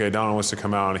like, okay, Donald wants to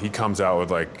come out, and he comes out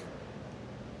with like,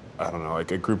 I don't know,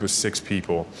 like a group of 6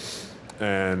 people,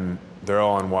 and they're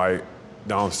all in white.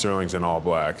 Donald Sterling's in all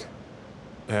black.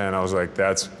 And I was like,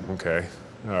 that's okay,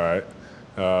 all right.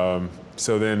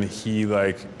 So then he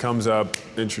like comes up,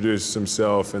 introduces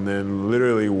himself, and then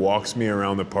literally walks me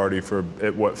around the party for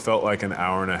what felt like an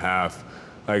hour and a half,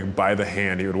 like by the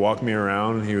hand. He would walk me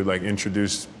around, and he would like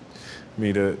introduce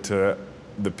me to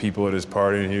the people at his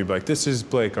party, and he would be like, this is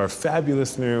Blake, our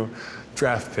fabulous new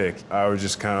draft pick. I would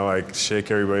just kind of like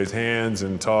shake everybody's hands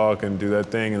and talk and do that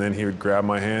thing, and then he would grab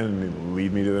my hand and he'd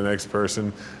lead me to the next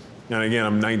person. And again,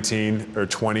 I'm 19 or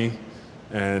 20,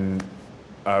 and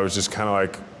I was just kind of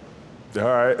like, all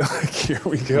right, like here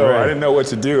we go. Right. I didn't know what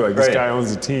to do. Like this guy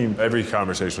owns the team. Every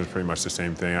conversation was pretty much the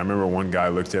same thing. I remember one guy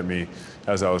looked at me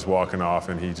as I was walking off,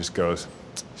 and he just goes,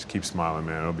 just keep smiling,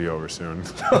 man. It'll be over soon.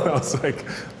 I was like,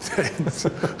 thanks.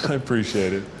 I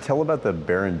appreciate it. Tell about the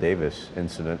Baron Davis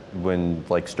incident when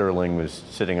like Sterling was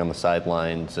sitting on the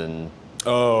sidelines and.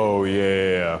 Oh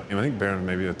yeah. I think Baron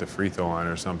maybe at the free throw line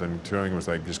or something. Sterling was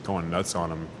like just going nuts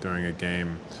on him during a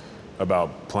game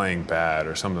about playing bad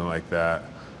or something like that.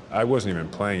 I wasn't even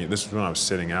playing it. This was when I was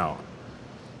sitting out.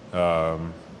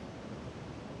 And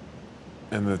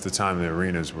at the time, the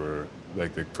arenas were,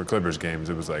 like for Clippers games,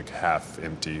 it was like half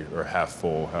empty or half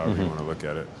full, however you want to look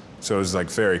at it. So it was like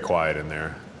very quiet in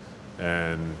there.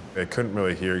 And I couldn't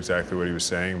really hear exactly what he was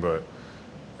saying, but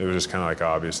it was just kind of like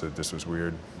obvious that this was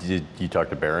weird. Did you talk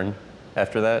to Baron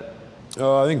after that?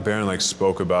 Oh, I think Baron like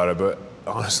spoke about it, but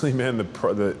honestly, man,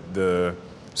 the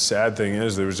sad thing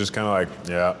is there was just kind of like,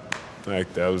 yeah,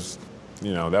 like that was,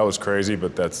 you know, that was crazy,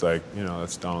 but that's like, you know,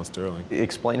 that's Donald Sterling.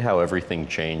 Explain how everything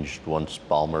changed once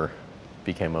Ballmer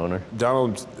became owner.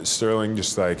 Donald Sterling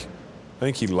just like, I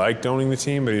think he liked owning the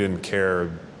team, but he didn't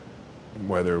care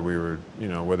whether we were, you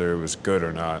know, whether it was good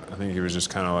or not. I think he was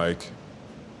just kind of like,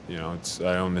 you know,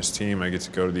 I own this team, I get to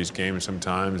go to these games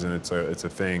sometimes, and it's a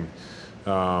thing.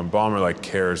 Ballmer like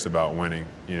cares about winning,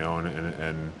 you know,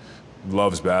 and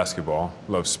loves basketball,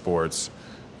 loves sports,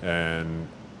 and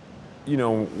you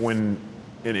know, when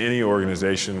in any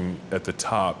organization at the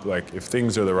top, like if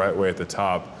things are the right way at the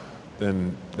top,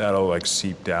 then that'll like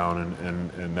seep down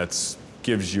and that's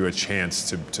gives you a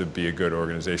chance to be a good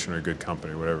organization or a good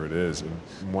company, whatever it is. And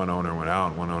one owner went out,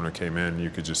 and one owner came in, you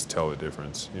could just tell the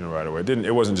difference, right away.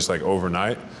 It wasn't just like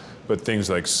overnight, but things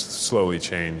like slowly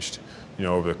changed,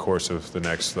 over the course of the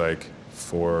next like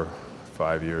 4,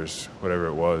 5 years, whatever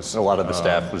it was. A lot of the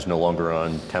staff was no longer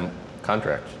on temp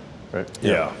contracts, right?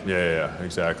 Yeah,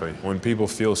 exactly. When people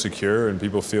feel secure and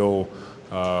people feel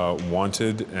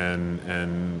wanted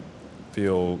and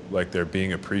feel like they're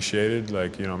being appreciated,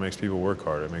 like, it makes people work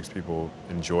hard. It makes people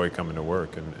enjoy coming to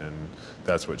work, and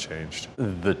that's what changed.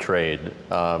 The trade.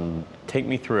 Take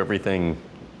me through everything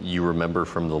you remember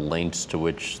from the lengths to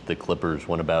which the Clippers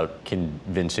went about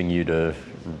convincing you to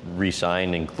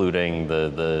re-sign, including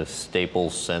the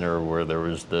Staples Center where there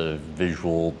was the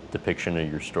visual depiction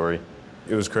of your story.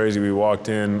 It was crazy. We walked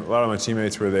in, a lot of my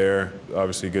teammates were there.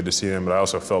 Obviously good to see them, but I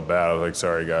also felt bad. I was like,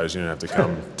 sorry guys, you didn't have to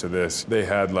come to this. They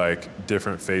had like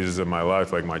different phases of my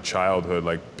life, like my childhood,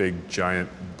 like big, giant,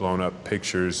 blown up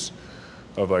pictures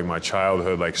of like my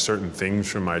childhood, like certain things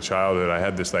from my childhood. I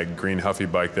had this like green Huffy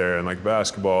bike there and like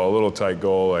basketball, a little tight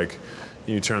goal, like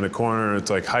you turn the corner,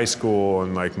 it's like high school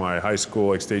and like my high school,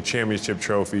 like state championship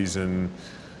trophies and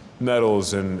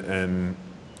medals and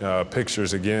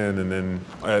pictures again, and then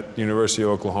at University of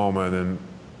Oklahoma, and then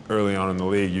early on in the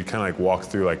league, you kind of like walk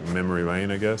through like memory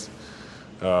lane, I guess.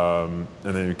 And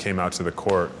then you came out to the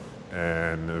court,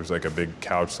 and there was like a big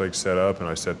couch like set up, and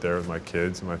I sat there with my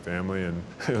kids and my family, and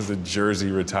it was a jersey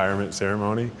retirement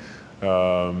ceremony.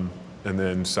 And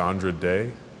then Sandra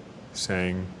Day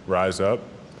sang "Rise Up"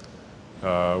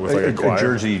 with like a choir. A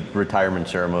jersey retirement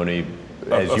ceremony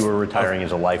as you were retiring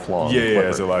as a lifelong Clipper. Yeah,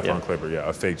 as a lifelong Yeah. Clipper, yeah,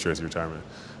 a fake jersey retirement.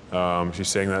 She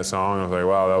sang that song, and I was like,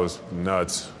 wow, that was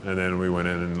nuts. And then we went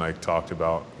in and like talked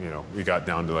about, we got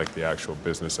down to like the actual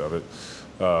business of it.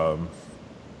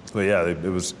 But yeah, it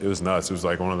was nuts. It was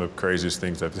like one of the craziest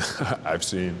things I've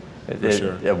seen, for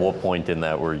sure. At what point in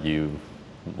that were you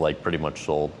like pretty much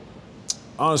sold?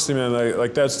 Honestly, man,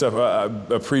 like that stuff,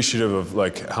 I'm appreciative of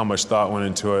like how much thought went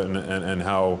into it and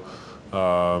how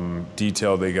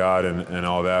detailed they got and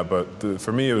all that. But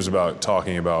for me, it was about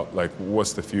talking about like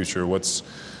what's the future, what's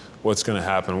going to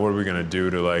happen, what are we going to do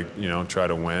to like try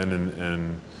to win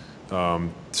and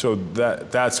so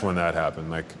that's when that happened.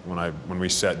 Like when we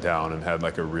sat down and had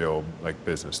like a real like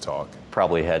business talk.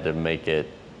 Probably had to make it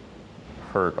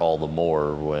hurt all the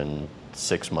more when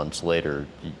 6 months later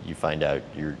you find out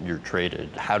you're traded.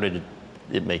 How did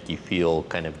it make you feel,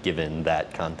 kind of given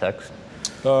that context?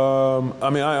 I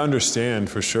mean, I understand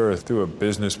for sure. Through a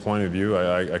business point of view,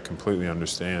 I completely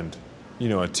understand.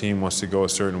 A team wants to go a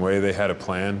certain way. They had a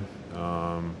plan.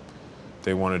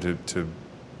 They wanted to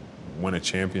win a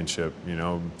championship,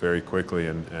 very quickly,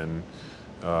 and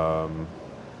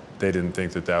they didn't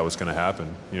think that was going to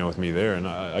happen, with me there. And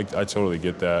I totally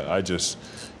get that. I just,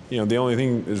 the only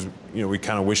thing is, we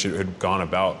kind of wish it had gone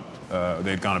about,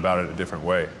 they'd gone about it a different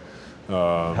way.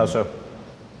 How so?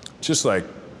 Just like,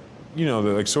 I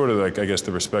guess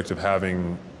the respect of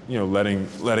having,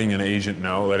 letting your agent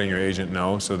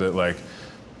know so that like,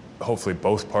 hopefully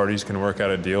both parties can work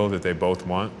out a deal that they both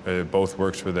want, it both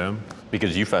works for them.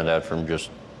 Because you found out from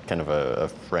just kind of a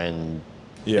friend.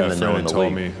 Yeah, a friend had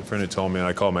told me, and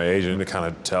I called my agent to kind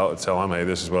of tell him, hey,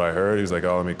 this is what I heard. He's like,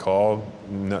 oh, let me call.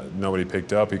 Nobody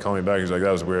picked up. He called me back. He's like,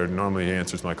 that was weird. Normally he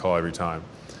answers my call every time.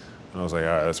 And I was like, all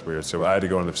right, that's weird. So I had to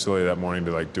go into the facility that morning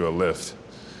to like do a lift.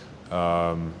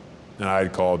 And I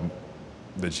had called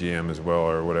the GM as well,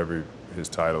 or whatever his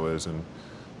title is, and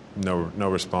no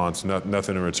response,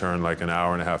 nothing in return. Like an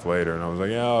hour and a half later, and I was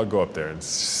like, yeah, I'll go up there and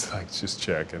just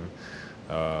check, and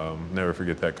never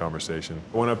forget that conversation.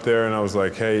 I went up there and I was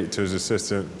like, hey, to his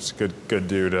assistant, it's a good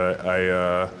dude.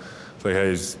 I was like,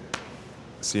 hey, is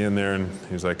he in there? And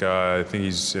he's like, I think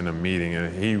he's in a meeting,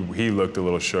 and he looked a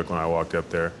little shook when I walked up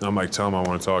there. I'm like, tell him I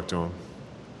want to talk to him.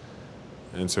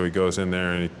 And so he goes in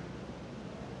there and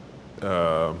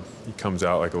he comes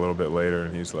out like a little bit later,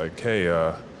 and he's like, hey,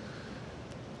 yeah,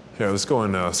 let's go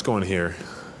in here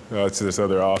to this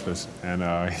other office.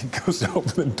 And he goes to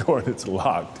open the door, and it's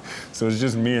locked. So it's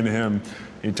just me and him.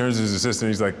 He turns to his assistant,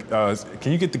 he's like,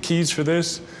 can you get the keys for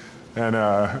this? And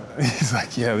he's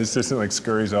like, yeah, the assistant like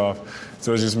scurries off.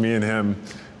 So it's just me and him.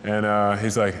 And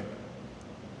he's like,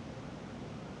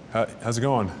 how's it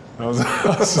going? I was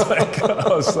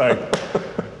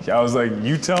like,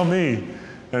 you tell me.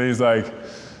 And he's like,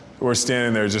 we're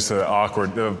standing there, just an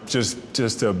awkward,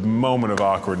 just a moment of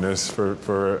awkwardness for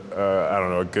I don't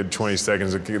know, a good 20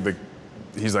 seconds. The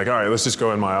he's like, all right, let's just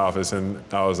go in my office. And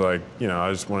I was like,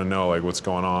 I just want to know like what's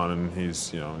going on. And he's,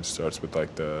 he starts with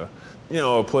like a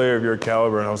player of your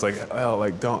caliber. And I was like, oh,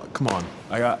 like, come on.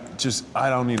 I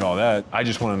don't need all that. I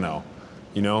just want to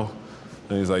know,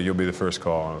 And he's like, you'll be the first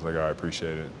call. And I was like, all right, I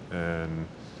appreciate it. And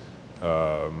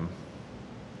I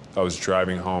was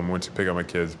driving home, went to pick up my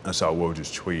kids. I saw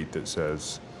Woj's tweet that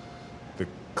says the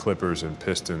Clippers and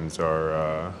Pistons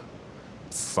are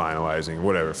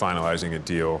finalizing a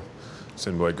deal.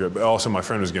 Send Blake Griffin. But also, my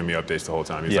friend was giving me updates the whole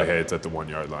time. He's like, hey, it's at the 1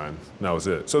 yard line. And that was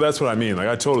it. So that's what I mean. Like,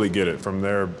 I totally get it from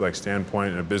their like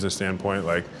standpoint and a business standpoint.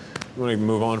 Like, you want to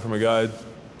move on from a guy,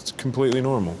 it's completely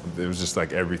normal. It was just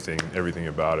like everything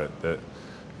about it that,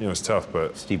 it's tough.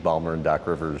 But Steve Ballmer and Doc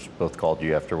Rivers both called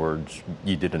you afterwards.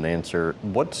 You didn't answer.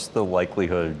 What's the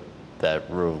likelihood that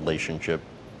relationship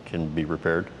can be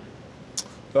repaired?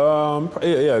 Yeah,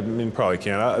 I mean, probably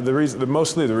can.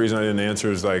 Mostly the reason I didn't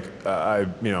answer is like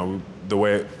the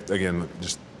way, again,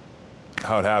 just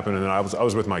how it happened. And then I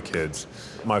was with my kids.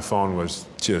 My phone was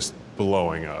just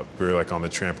blowing up. We were like on the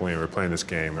trampoline, we were playing this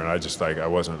game, and I just like I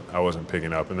wasn't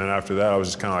picking up. And then after that, I was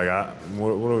just kind of like,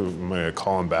 am I gonna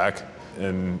call him back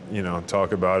and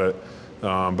talk about it?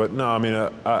 But no, I mean,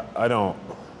 I don't.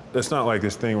 It's not like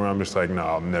this thing where I'm just like, no,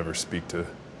 I'll never speak to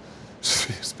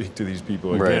these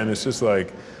people again. Right. It's just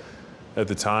like, at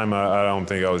the time, I don't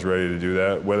think I was ready to do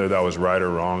that. Whether that was right or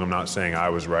wrong, I'm not saying I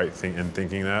was right in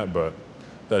thinking that, but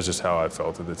that's just how I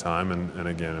felt at the time. And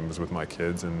again, it was with my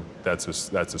kids, and that's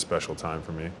a special time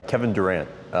for me. Kevin Durant,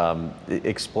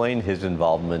 explain his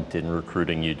involvement in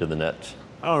recruiting you to the Nets.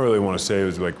 I don't really want to say it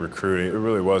was like recruiting. It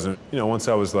really wasn't. Once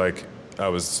I was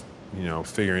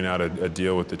figuring out a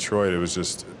deal with Detroit, it was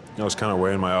just, I was kind of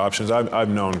weighing my options. I've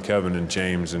known Kevin and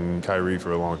James and Kyrie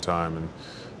for a long time,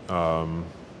 and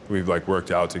we've like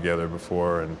worked out together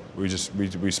before, and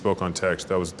we spoke on text.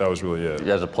 That was really it.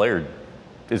 As a player,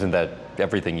 isn't that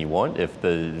everything you want? If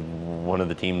one of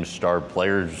the team's star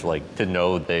players like to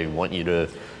know they want you to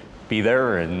be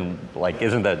there, and like,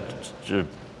 isn't that positive?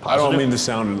 I don't mean to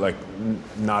sound like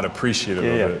not appreciative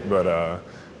of it, but.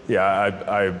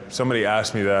 Yeah, somebody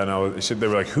asked me that, and they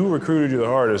were like, "Who recruited you the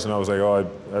hardest?" And I was like, "Oh,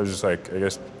 I was just like, I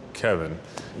guess Kevin."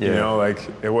 Yeah. Like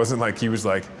it wasn't like he was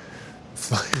like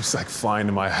flying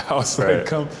to my house, right. like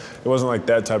come. It wasn't like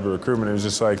that type of recruitment. It was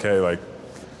just like, hey, like,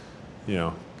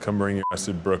 come bring your ass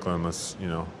to Brooklyn. Let's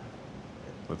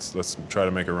try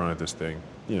to make a run at this thing.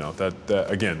 That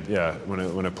again, yeah.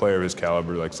 When a player of his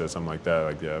caliber like says something like that,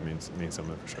 like, yeah, it means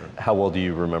something for sure. How well do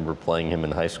you remember playing him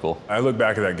in high school? I look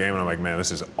back at that game and I'm like, man,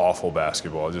 this is awful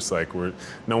basketball. Just like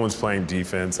no one's playing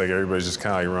defense. Like everybody's just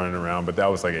kind of like running around. But that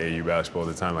was like AU basketball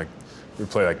at the time. Like we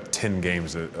played like 10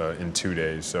 games in 2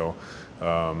 days. So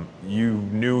you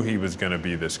knew he was going to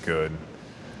be this good.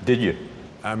 Did you?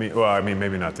 I mean,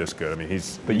 maybe not this good. I mean,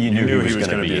 But you knew he was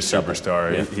going to be a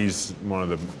superstar. Yeah. He's one of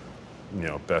the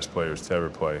best players to ever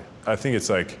play. I think it's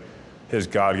like his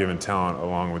God-given talent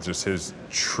along with just his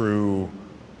true,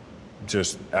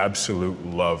 just absolute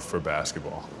love for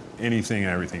basketball. Anything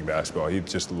and everything basketball. He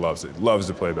just loves it. Loves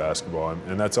to play basketball.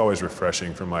 And that's always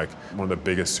refreshing from like one of the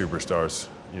biggest superstars,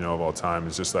 of all time.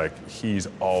 It's just like he's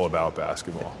all about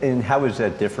basketball. And how is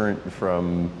that different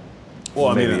from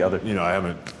maybe other? I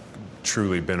haven't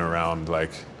truly been around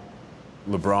like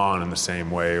LeBron in the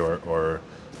same way or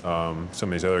some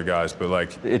of these other guys, but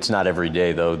like it's not every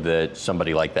day though that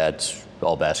somebody like that's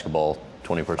all basketball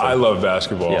 24/7. I love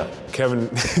basketball. Yeah.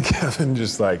 Kevin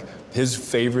just like his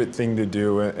favorite thing to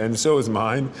do, and so is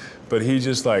mine, but he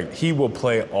just like he will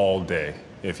play all day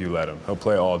if you let him. He'll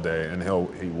play all day, and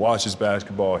he watches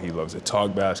basketball. He loves to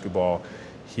talk basketball.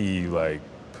 He'll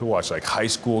watch like high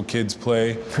school kids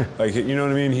play. Like, you know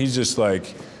what I mean? He's just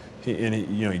like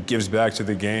he gives back to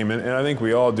the game, and I think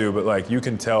we all do. But like you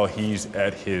can tell he's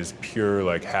at his pure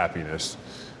like happiness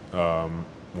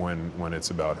when it's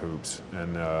about hoops,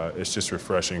 and it's just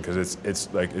refreshing because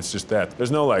it's just that. There's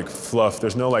no like fluff.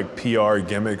 There's no like PR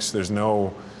gimmicks. There's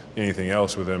no anything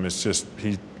else with him. It's just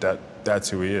that's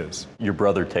who he is. Your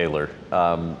brother Taylor.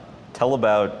 Tell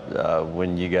about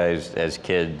when you guys, as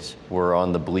kids, were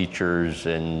on the bleachers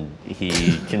and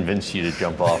he convinced you to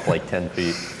jump off like 10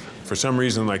 feet. For some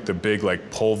reason, like the big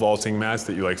like pole vaulting mats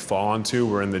that you like fall onto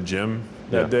were in the gym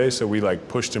that day. So we like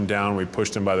pushed him down. We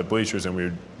pushed him by the bleachers, and we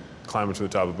would climb up to the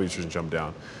top of the bleachers and jump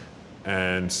down.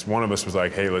 And one of us was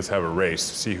like, hey, let's have a race,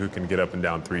 see who can get up and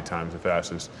down 3 times the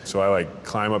fastest. So I like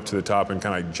climb up to the top and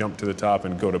kind of like jump to the top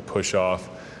and go to push off,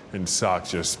 and sock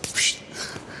just,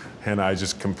 and I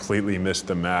just completely missed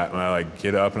the mat. And I like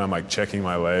get up and I'm like checking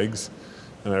my legs,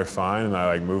 and they're fine. And I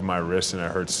like move my wrist, and it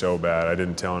hurt so bad. I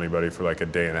didn't tell anybody for like a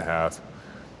day and a half.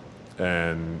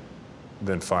 And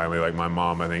then finally, like my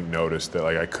mom, I think noticed that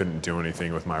like I couldn't do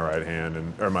anything with my right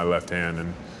hand or my left hand,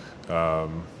 and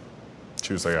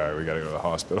she was like, all right, we got to go to the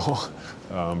hospital.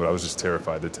 But I was just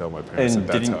terrified to tell my parents.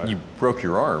 And you broke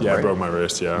your arm, Yeah, right? I broke my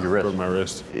wrist, yeah. Your wrist. Broke my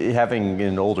wrist. Having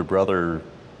an older brother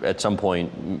at some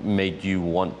point made you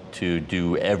want to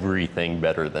do everything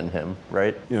better than him,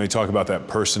 right? You know, you talk about that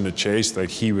person to chase, like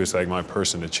he was like my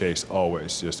person to chase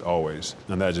always, just always.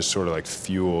 And that just sort of like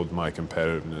fueled my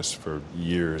competitiveness for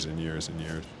years and years and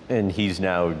years. And he's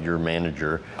now your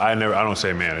manager. I don't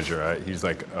say manager, he's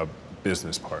like a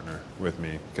business partner with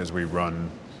me because we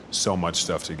run so much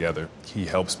stuff together. He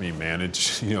helps me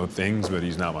manage, you know, things, but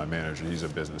he's not my manager. He's a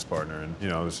business partner. And, you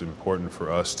know, it's important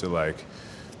for us to like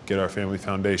get our family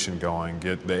foundation going,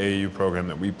 get the AAU program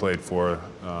that we played for,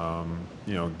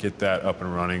 you know, get that up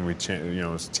and running. You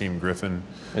know, it's Team Griffin.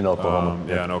 In Oklahoma.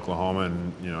 Yeah, in Oklahoma.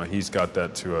 And, you know, he's got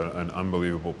that to an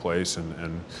unbelievable place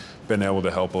and been able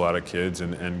to help a lot of kids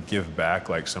and give back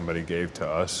like somebody gave to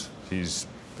us. He's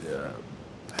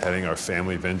heading our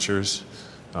family ventures,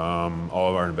 all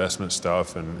of our investment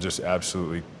stuff, and just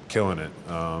absolutely killing it.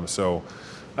 So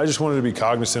I just wanted to be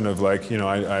cognizant of like, you know,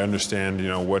 I understand, you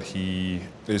know, what he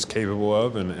is capable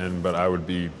of, but I would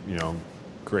be, you know,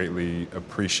 greatly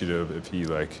appreciative if he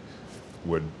like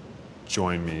would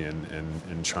join me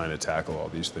in trying to tackle all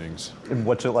these things. And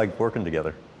what's it like working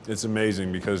together? It's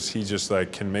amazing because he just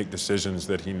like can make decisions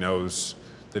that he knows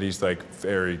that he's like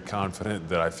very confident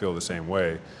that I feel the same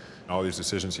way. All these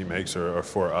decisions he makes are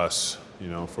for us, you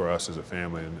know, for us as a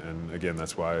family. And again,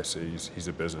 that's why I say he's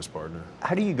a business partner.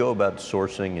 How do you go about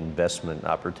sourcing investment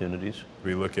opportunities?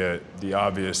 We look at the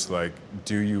obvious, like,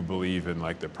 do you believe in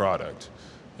like the product?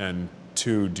 And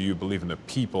two, do you believe in the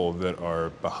people that are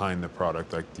behind the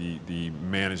product, like the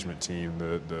management team,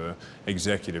 the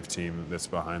executive team that's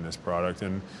behind this product?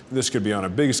 And this could be on a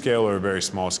big scale or a very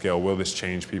small scale. Will this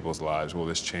change people's lives? Will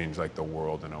this change like the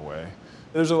world in a way?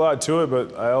 There's a lot to it,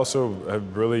 but I also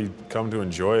have really come to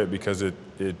enjoy it because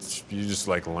it's you just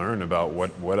like learn about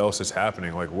what else is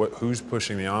happening, like who's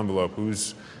pushing the envelope,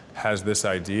 who's has this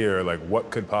idea, or like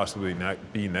what could possibly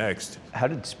be next. How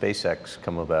did SpaceX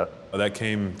come about? That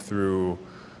came through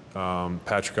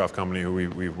Patrikoff Company, who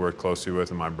we've worked closely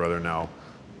with, and my brother now.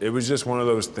 It was just one of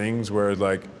those things where,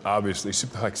 like, obviously,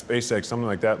 like SpaceX, something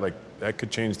like that could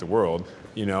change the world,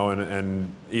 you know.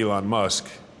 And Elon Musk,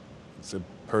 it's a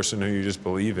person who you just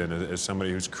believe in as somebody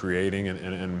who's creating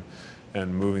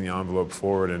and moving the envelope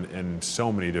forward in so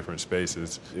many different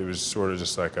spaces. It was sort of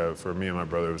just like for me and my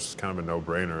brother, it was kind of a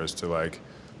no-brainer as to like,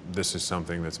 this is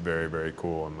something that's very, very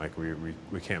cool, and like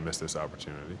we can't miss this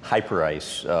opportunity.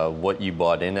 Hyperice, what you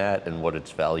bought in at and what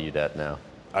it's valued at now?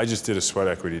 I just did a sweat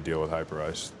equity deal with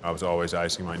Hyperice. I was always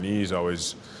icing my knees,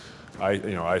 ice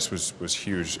was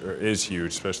huge, or is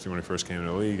huge, especially when it first came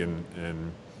into the league,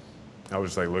 and I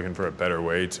was like looking for a better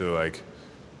way to like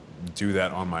do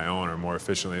that on my own or more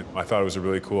efficiently. I thought it was a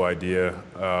really cool idea.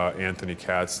 Anthony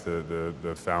Katz,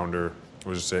 the founder,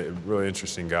 was just a really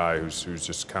interesting guy who's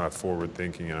just kind of forward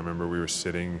thinking. And I remember we were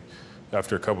sitting,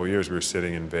 after a couple of years, we were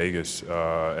sitting in Vegas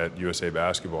at USA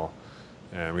Basketball,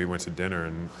 and we went to dinner,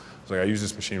 and I was like, I use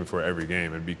this machine before every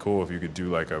game. It'd be cool if you could do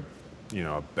like a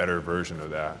better version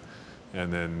of that.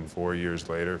 And then 5 years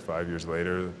later,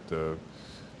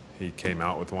 he came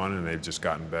out with one, and they've just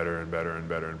gotten better and better and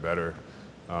better and better.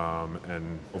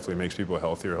 And hopefully it makes people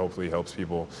healthier, hopefully helps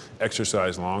people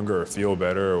exercise longer or feel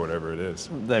better or whatever it is.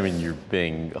 I mean, you're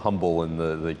being humble in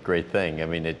the great thing. I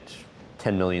mean, it's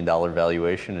 $10 million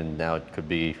valuation, and now it could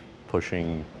be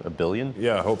pushing $1 billion?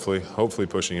 Yeah, hopefully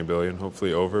pushing $1 billion,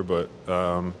 hopefully over, but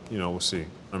we'll see.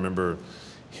 I remember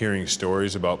hearing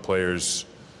stories about players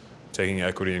taking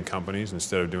equity in companies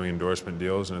instead of doing endorsement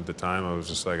deals, and at the time I was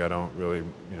just like, I don't really,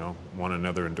 want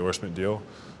another endorsement deal.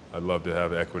 I'd love to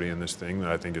have equity in this thing that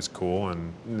I think is cool,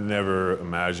 and never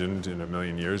imagined in a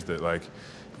million years that like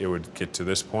it would get to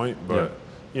this point. But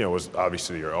it was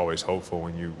obviously, you're always hopeful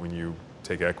when you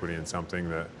take equity in something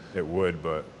that it would.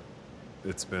 But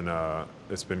it's been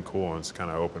cool, and it's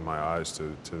kind of opened my eyes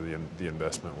to the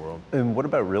investment world. And what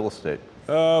about real estate?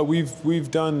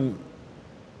 We've done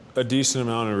a decent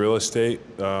amount of real estate,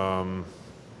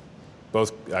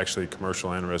 both actually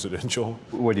commercial and residential.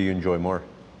 What do you enjoy more?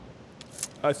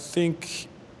 I think,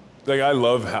 I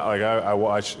love how, I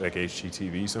watch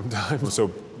HGTV sometimes.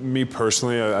 So me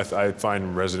personally, I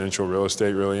find residential real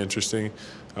estate really interesting.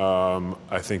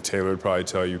 I think Taylor would probably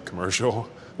tell you commercial,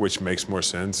 which makes more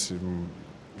sense.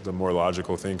 The more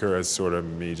logical thinker is sort of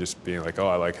me just being like, oh,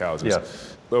 I like houses. Yeah.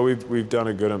 But we've done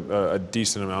a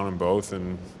decent amount in both,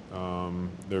 and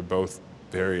they're both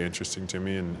very interesting to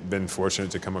me, and been fortunate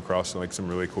to come across some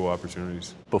really cool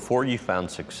opportunities. Before you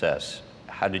found success,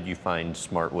 how did you find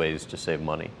smart ways to save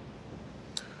money?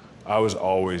 I was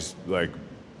always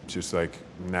just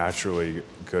naturally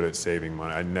good at saving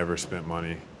money. I never spent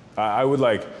money. I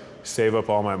would save up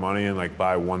all my money and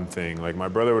buy one thing. Like my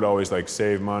brother would always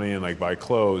save money and buy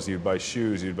clothes. He'd buy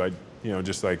shoes. He'd buy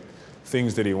just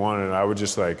things that he wanted. And I would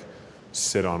just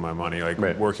sit on my money.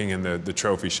 Right. Working in the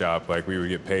trophy shop, we would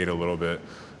get paid a little bit.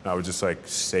 And I would just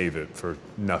save it for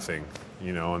nothing,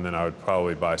 and then I would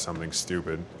probably buy something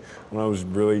stupid. When I was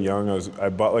really young, I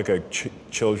bought a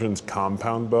children's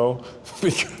compound bow.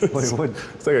 Because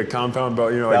it's a compound bow,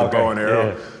 a bow and arrow.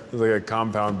 Yeah. It was a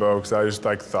compound bow because I just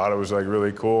thought it was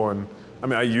really cool. And I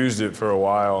mean, I used it for a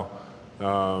while,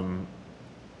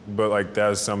 but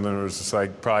that's something that was just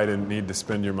probably didn't need to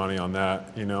spend your money on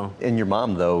that, And your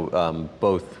mom, though,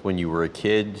 both when you were a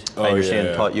kid, I understand,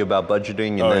 yeah. taught you about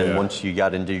budgeting, and then once you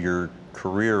got into your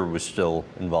career, was still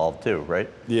involved too, right?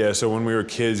 Yeah. So when we were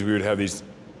kids, we would have these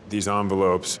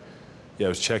envelopes. Yeah, it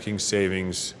was checking,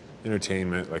 savings,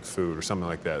 entertainment, food or something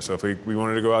like that. So if we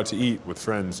wanted to go out to eat with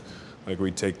friends,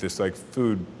 we'd take this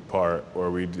food part,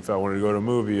 or if I wanted to go to a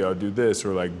movie, I'd do this,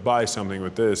 or buy something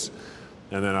with this.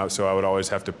 And then I would always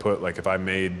have to put, if I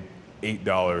made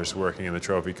 $8 working in the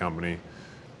trophy company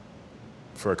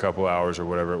for a couple hours or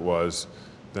whatever it was,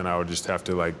 then I would just have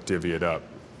to divvy it up,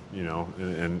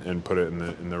 and put it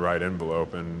in the right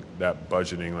envelope. And that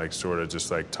budgeting sort of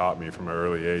just taught me from an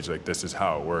early age, this is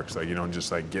how it works. You don't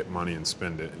just get money and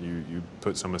spend it. You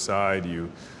put some aside, you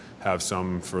have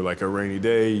some for a rainy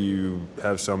day, you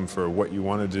have some for what you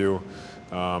want to do.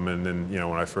 And then,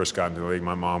 when I first got into the league,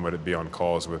 my mom would be on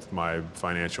calls with my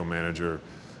financial manager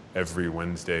every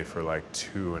Wednesday for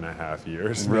 2.5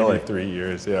 years. Really? Maybe 3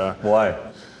 years, yeah. Why?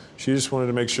 She just wanted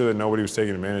to make sure that nobody was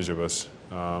taking advantage of us.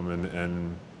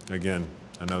 And again,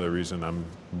 another reason I'm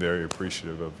very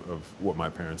appreciative of what my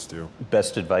parents do.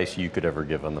 Best advice you could ever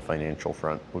give on the financial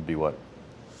front would be what?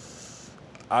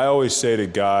 I always say to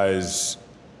guys,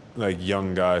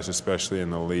 young guys, especially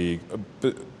in the league,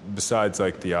 besides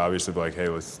the obvious of hey,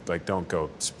 let's don't go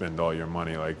spend all your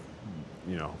money,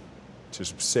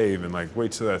 just save and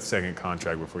wait till that second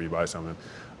contract before you buy something.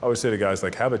 I always say to guys,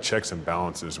 have a checks and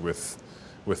balances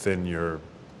within your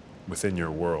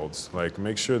worlds.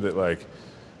 Make sure that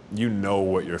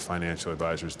what your financial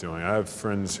advisor is doing. I have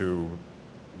friends who,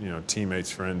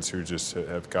 teammates, friends who just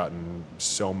have gotten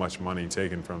so much money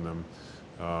taken from them.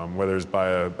 Whether it's by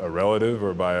a relative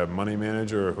or by a money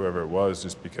manager or whoever it was,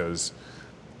 just because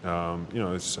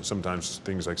sometimes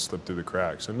things slip through the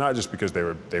cracks, and not just because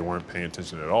they weren't paying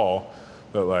attention at all,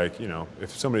 but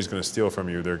if somebody's going to steal from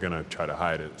you, they're going to try to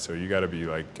hide it. So you got to be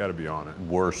on it.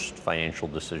 Worst financial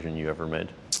decision you ever made?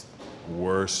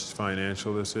 Worst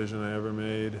financial decision I ever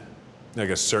made,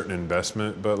 a certain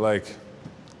investment, but I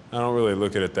don't really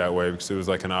look at it that way because it was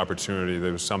an opportunity.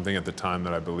 There was something at the time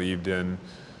that I believed in,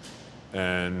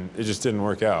 and it just didn't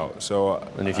work out. So,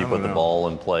 and if you put the ball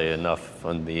in play enough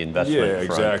on the investment yeah,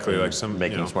 exactly. front,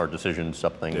 making smart decisions,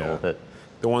 something will hit.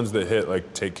 The ones that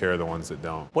hit, take care of the ones that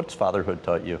don't. What's fatherhood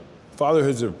taught you?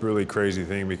 Fatherhood's a really crazy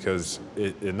thing because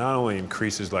it not only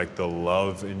increases the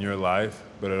love in your life,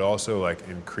 but it also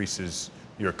increases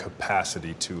your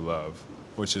capacity to love,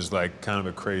 which is kind of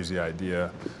a crazy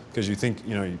idea because you think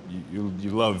you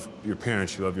love your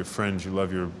parents, you love your friends, you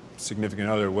love your significant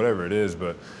other, whatever it is,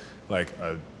 but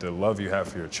the love you have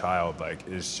for your child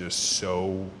is just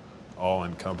so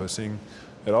all-encompassing.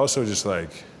 It also just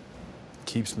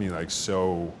keeps me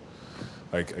so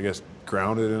I guess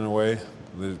grounded in a way.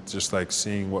 Just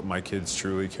seeing what my kids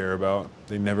truly care about.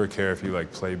 They never care if you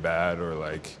play bad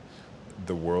or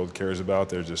the world cares about.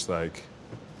 They're just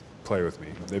play with me.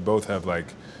 They both have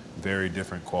very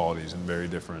different qualities and very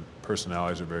different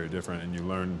personalities are very different, and you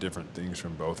learn different things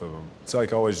from both of them. It's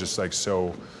always just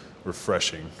so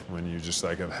refreshing when you just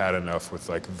have had enough with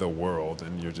the world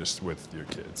and you're just with your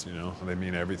kids, They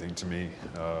mean everything to me.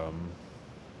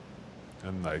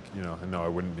 And I know I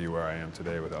wouldn't be where I am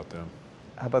today without them.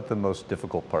 How about the most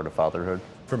difficult part of fatherhood?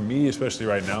 For me, especially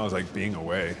right now, is being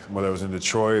away. Whether I was in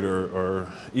Detroit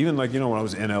or even when I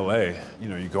was in LA,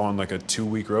 you go on a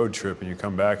 2-week road trip and you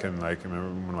come back and I remember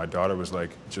when my daughter was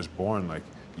just born, I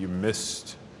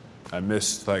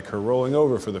missed her rolling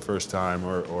over for the first time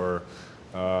or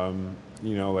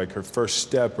her first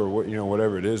step or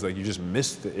whatever it is. You just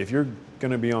miss it. If you're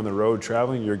gonna be on the road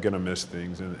traveling, you're gonna miss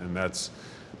things, and that's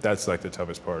the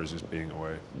toughest part, is just being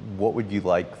away. What would you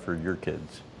like for your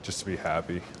kids? Just to be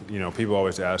happy. People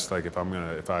always ask if I'm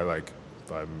gonna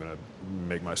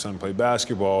make my son play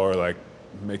basketball or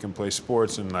make him play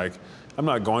sports, and I'm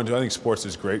not going to. I think sports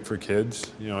is great for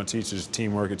kids. It teaches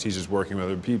teamwork, it teaches working with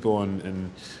other people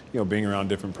and being around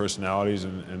different personalities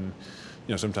and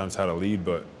sometimes how to lead,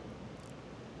 but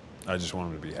I just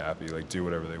want them to be happy, like do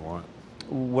whatever they want.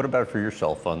 What about for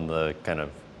yourself on the kind of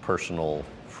personal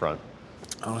front?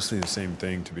 Honestly, the same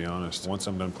thing, to be honest. Once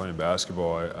I'm done playing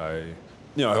basketball, I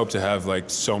hope to have like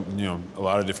a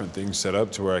lot of different things set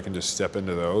up to where I can just step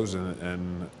into those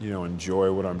and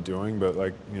enjoy what I'm doing. But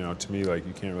like, to me, like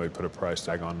you can't really put a price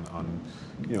tag on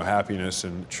happiness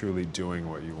and truly doing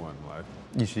what you want in life.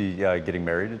 You see getting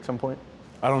married at some point?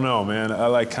 I don't know, man. I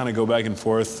like kind of go back and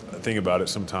forth, think about it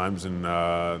sometimes, and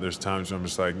there's times when I'm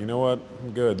just like, you know what,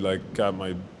 I'm good. Like, got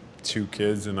my 2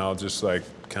 kids, and I'll just like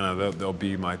kind of they'll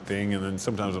be my thing. And then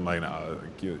sometimes I'm like, nah,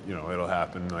 like, it'll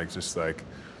happen. Like, just like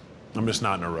I'm just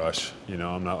not in a rush.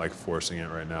 I'm not like forcing it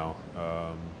right now.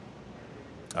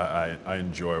 I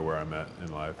enjoy where I'm at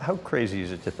in life. How crazy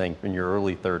is it to think in your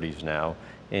early 30s now,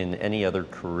 in any other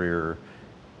career,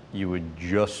 you would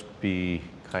just be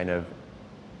kind of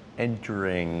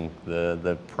entering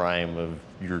the prime of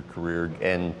your career,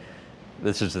 and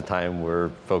this is the time where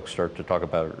folks start to talk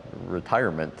about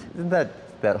retirement. Isn't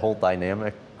that whole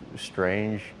dynamic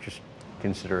strange, just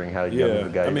considering how young the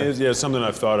guy is? It's something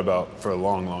I've thought about for a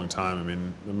long, long time. I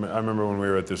mean, I remember when we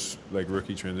were at this like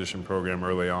rookie transition program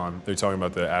early on, they're talking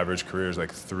about the average career is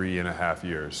like 3.5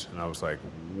 years, and I was like,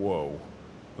 whoa,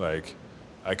 like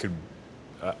I could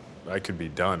be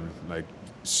done like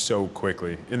so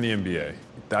quickly in the NBA.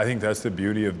 I think that's the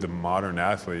beauty of the modern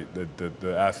athlete.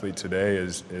 The athlete today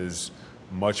is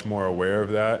much more aware of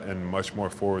that and much more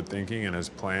forward thinking and has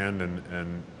planned,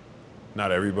 and not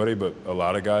everybody, but a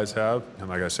lot of guys have. And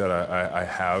like I said, I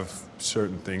have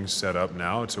certain things set up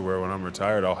now to where when I'm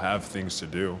retired, I'll have things to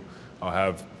do. I'll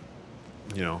have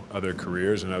other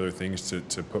careers and other things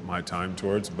to put my time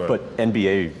towards. But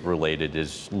NBA related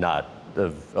is not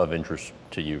of interest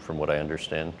to you, from what I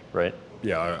understand, right?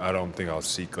 Yeah, I don't think I'll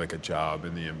seek like a job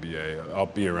in the NBA. I'll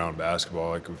be around basketball,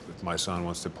 like if my son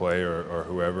wants to play or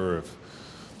whoever, if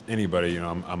anybody,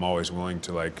 I'm always willing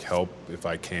to like help if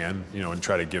I can, and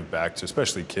try to give back to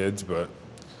especially kids. But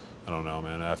I don't know,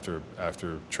 man, after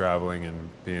traveling and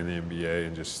being in the NBA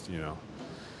and just,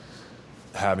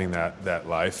 having that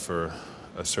life for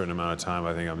a certain amount of time,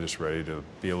 I think I'm just ready to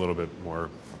be a little bit more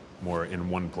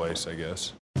in one place, I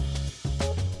guess.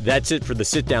 That's it for the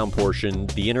sit-down portion.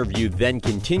 The interview then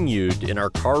continued in our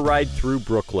car ride through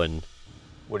Brooklyn.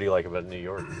 What do you like about New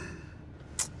York?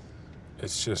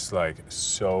 It's just like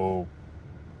so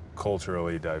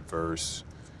culturally diverse.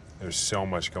 There's so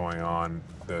much going on.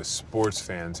 The sports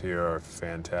fans here are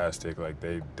fantastic. Like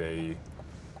they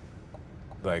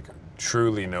like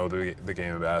truly know the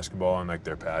game of basketball, and like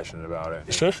they're passionate about it.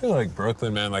 Especially like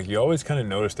Brooklyn, man, like you always kind of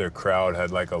notice their crowd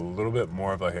had like a little bit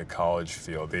more of like a college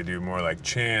feel. They do more like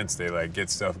chants, they like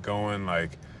get stuff going.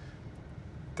 Like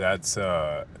that's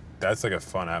like a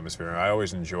fun atmosphere. I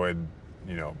always enjoyed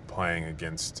playing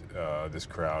against this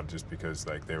crowd just because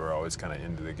like they were always kind of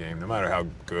into the game. No matter how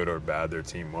good or bad their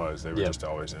team was, they were just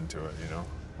always into it,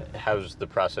 How's the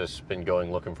process been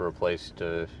going looking for a place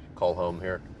to call home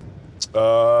here?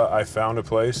 I found a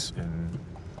place in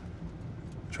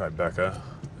Tribeca,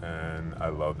 and I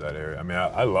love that area. I mean,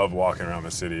 I love walking around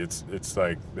the city. It's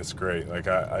great. Like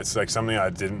it's like something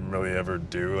I didn't really ever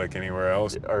do like anywhere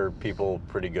else. Are people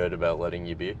pretty good about letting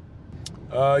you be?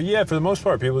 Yeah, for the most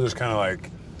part, people just kind of like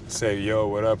say, "Yo,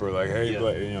 what up?" or like, "Hey,"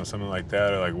 something like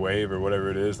that, or like wave or whatever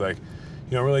it is. Like,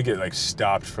 you don't really get like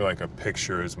stopped for like a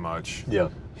picture as much. Yeah.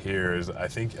 Here is I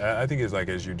think it's like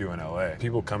as you do in LA.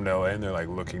 People come to LA and they're like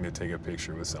looking to take a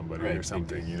picture with somebody or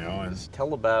something, And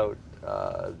tell about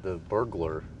the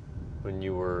burglar when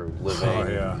you were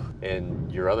living in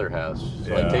your other house.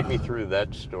 So like, take me through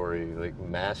that story, like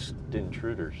masked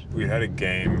intruders. We had a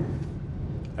game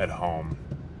at home,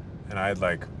 and I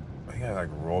think I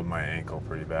rolled my ankle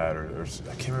pretty bad, or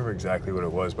I can't remember exactly what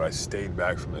it was, but I stayed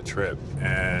back from the trip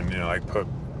and like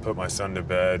put my son to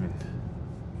bed,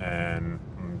 and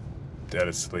I'm dead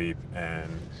asleep, and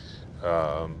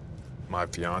my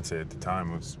fiance at the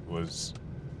time was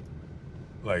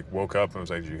like woke up and was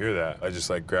like, "Did you hear that?" I just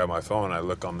like grabbed my phone, I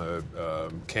look on the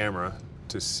camera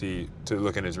to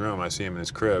look in his room, I see him in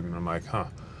his crib, and I'm like, huh.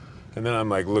 And then I'm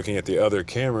like looking at the other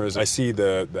cameras. I see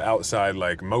the outside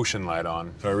like motion light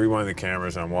on. So I rewind the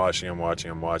cameras and I'm watching.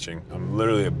 I'm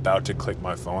literally about to click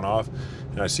my phone off,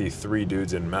 and I see 3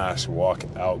 dudes in masks walk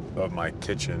out of my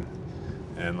kitchen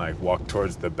and like walk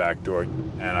towards the back door.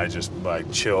 And I just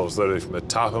like chills literally from the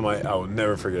top of I will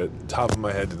never forget, top of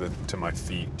my head to my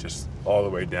feet, just all the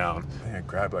way down. I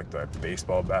grabbed like the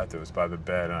baseball bat that was by the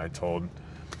bed, and I told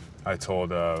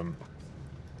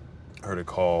her to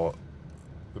call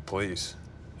the police.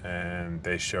 and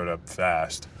they showed up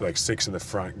fast, like 6 in the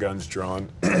front, guns drawn.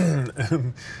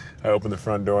 And I opened the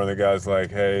front door, and the guy's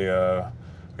like, "Hey,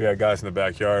 we got guys in the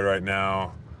backyard right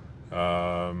now.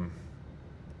 And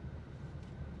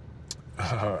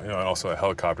also a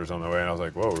helicopter's on the way." And I was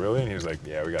like, "Whoa, really?" And he was like,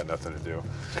 "Yeah, we got nothing to do."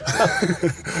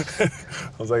 I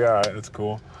was like, "All right, that's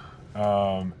cool."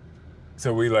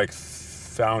 So we like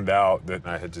found out that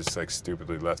I had just like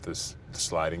stupidly left this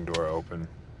sliding door open.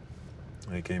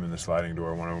 And they came in the sliding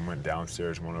door. One of them went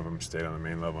downstairs, one of them stayed on the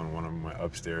main level, and one of them went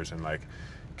upstairs and like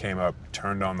came up,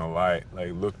 turned on the light,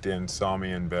 like looked in, saw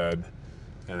me in bed,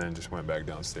 and then just went back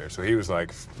downstairs. So he was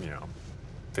like,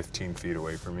 15 feet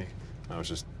away from me. I was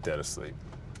just dead asleep.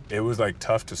 It was like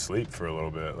tough to sleep for a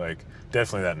little bit, like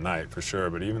definitely that night for sure,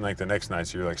 but even like the next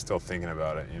nights you're like still thinking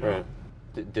about it, Right.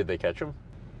 Did they catch him?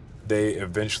 They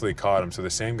eventually caught him. So the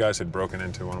same guys had broken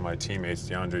into one of my teammates,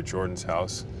 DeAndre Jordan's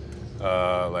house,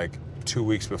 like 2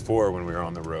 weeks before when we were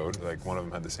on the road. Like one of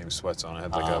them had the same sweats on. I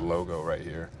had like a logo right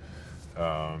here.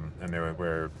 And they would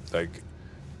wear like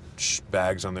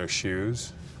bags on their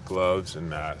shoes, gloves, and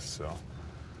masks. So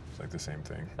it's like the same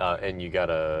thing. And you got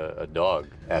a dog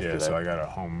after that. Yeah, so I got a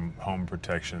home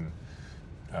protection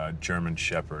German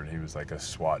Shepherd. He was like a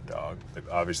SWAT dog. It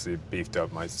obviously beefed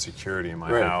up my security in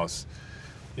my house.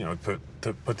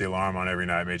 Put the alarm on every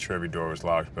night, made sure every door was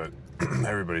locked, but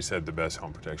everybody said the best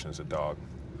home protection is a dog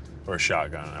or a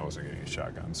shotgun, and I wasn't getting a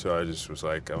shotgun. So I just was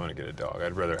like, I want to get a dog.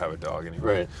 I'd rather have a dog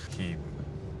anyway. Right. He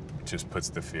just puts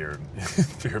the fear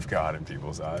of God in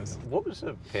people's eyes. What was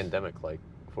the pandemic like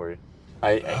for you?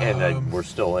 We're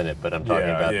still in it, but I'm talking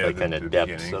about the kind of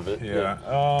depths beginning. of it.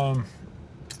 Yeah.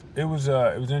 It was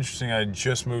interesting. I had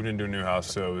just moved into a new house,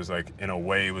 so it was like, in a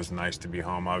way, it was nice to be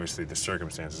home. Obviously, the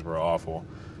circumstances were awful,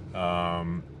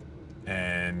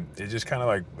 and it just kind of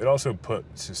like, it also put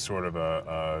sort of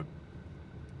a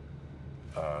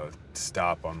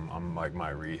stop on like my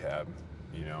rehab,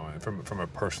 and from a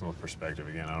personal perspective.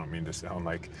 Again, I don't mean to sound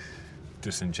like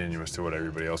disingenuous to what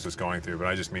everybody else was going through, but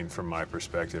I just mean from my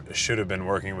perspective. I should have been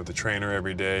working with the trainer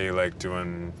every day, like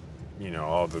doing,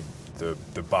 all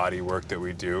the body work that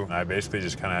we do. I basically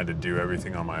just kind of had to do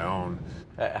everything on my own.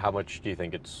 How much do you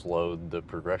think it slowed the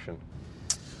progression?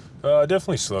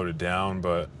 Definitely slowed it down,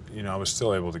 but I was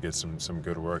still able to get some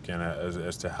good work in.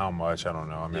 As to how much, I don't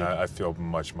know. I mean, I feel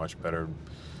much better,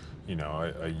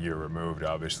 a year removed,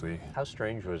 obviously. How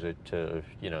strange was it to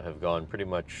have gone pretty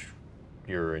much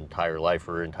your entire life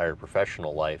or entire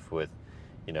professional life with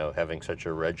having such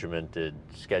a regimented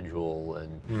schedule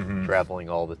and traveling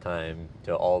all the time,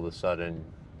 to all of a sudden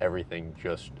everything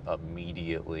just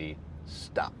immediately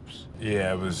stops?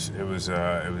 Yeah, it was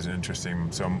interesting.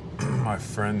 So my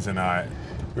friends and I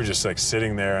were just like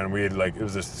sitting there, and we had like, it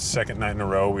was the second night in a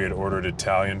row we had ordered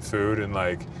Italian food and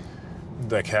like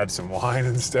had some wine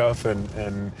and stuff,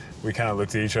 and we kind of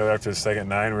looked at each other after the second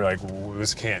night and we're like,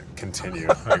 this can't continue.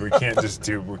 Like we can't just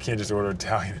order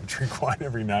Italian and drink wine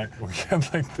every night. We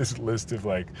had like this list of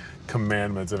like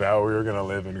commandments of how we were gonna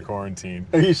live in quarantine.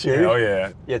 Are you serious? Oh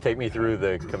yeah. Yeah, take me through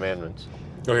the commandments.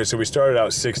 Okay, so we started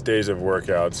out 6 days of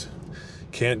workouts.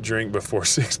 Can't drink before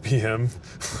 6 p.m.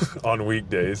 on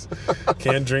weekdays.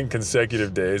 Can't drink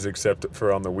consecutive days except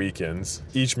for on the weekends.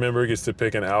 Each member gets to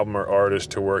pick an album or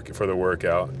artist to work for the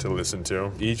workout to listen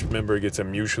to. Each member gets a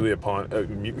mutually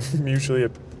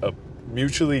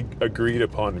agreed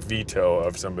upon veto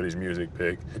of somebody's music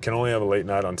pick. Can only have a late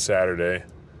night on Saturday.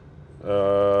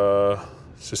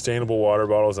 Sustainable water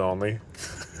bottles only.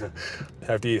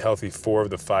 Have to eat healthy 4 of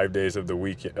the 5 days of the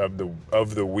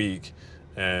week,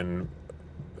 and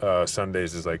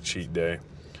Sundays is like cheat day.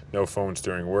 No phones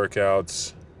during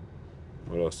workouts.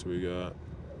 What else do we got?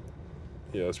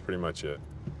 Yeah, that's pretty much it.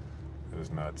 It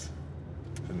was nuts.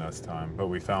 It was a nuts time. But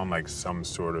we found like some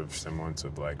sort of semblance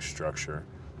of like structure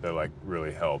that like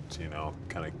really helped,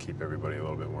 kind of keep everybody a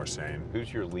little bit more sane.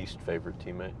 Who's your least favorite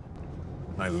teammate?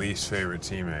 My least favorite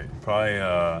teammate? Probably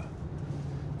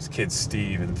this kid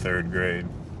Steve in 3rd grade.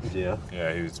 Yeah.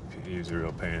 Yeah, he was a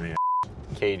real pain in the ass.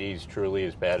 KD's truly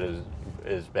as bad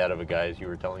of a guy as you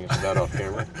were telling us about off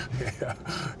camera.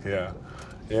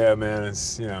 Yeah, man.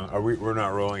 It's we're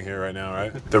not rolling here right now,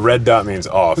 right? The red dot means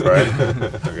off, right?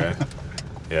 Okay.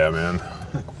 Yeah, man.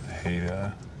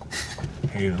 I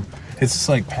hate him. It's just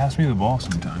like, pass me the ball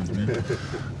sometimes, man.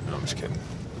 No, I'm just kidding.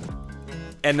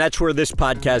 And that's where this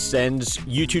podcast ends.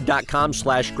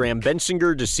 YouTube.com/Graham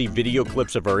Bensinger to see video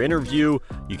clips of our interview.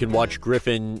 You can watch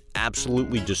Griffin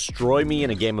absolutely destroy me in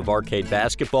a game of arcade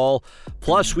basketball.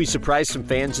 Plus, we surprised some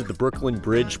fans at the Brooklyn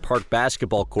Bridge Park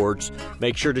basketball courts.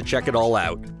 Make sure to check it all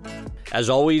out. As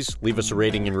always, leave us a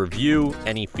rating and review.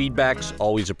 Any feedback's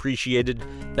always appreciated.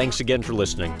 Thanks again for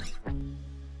listening.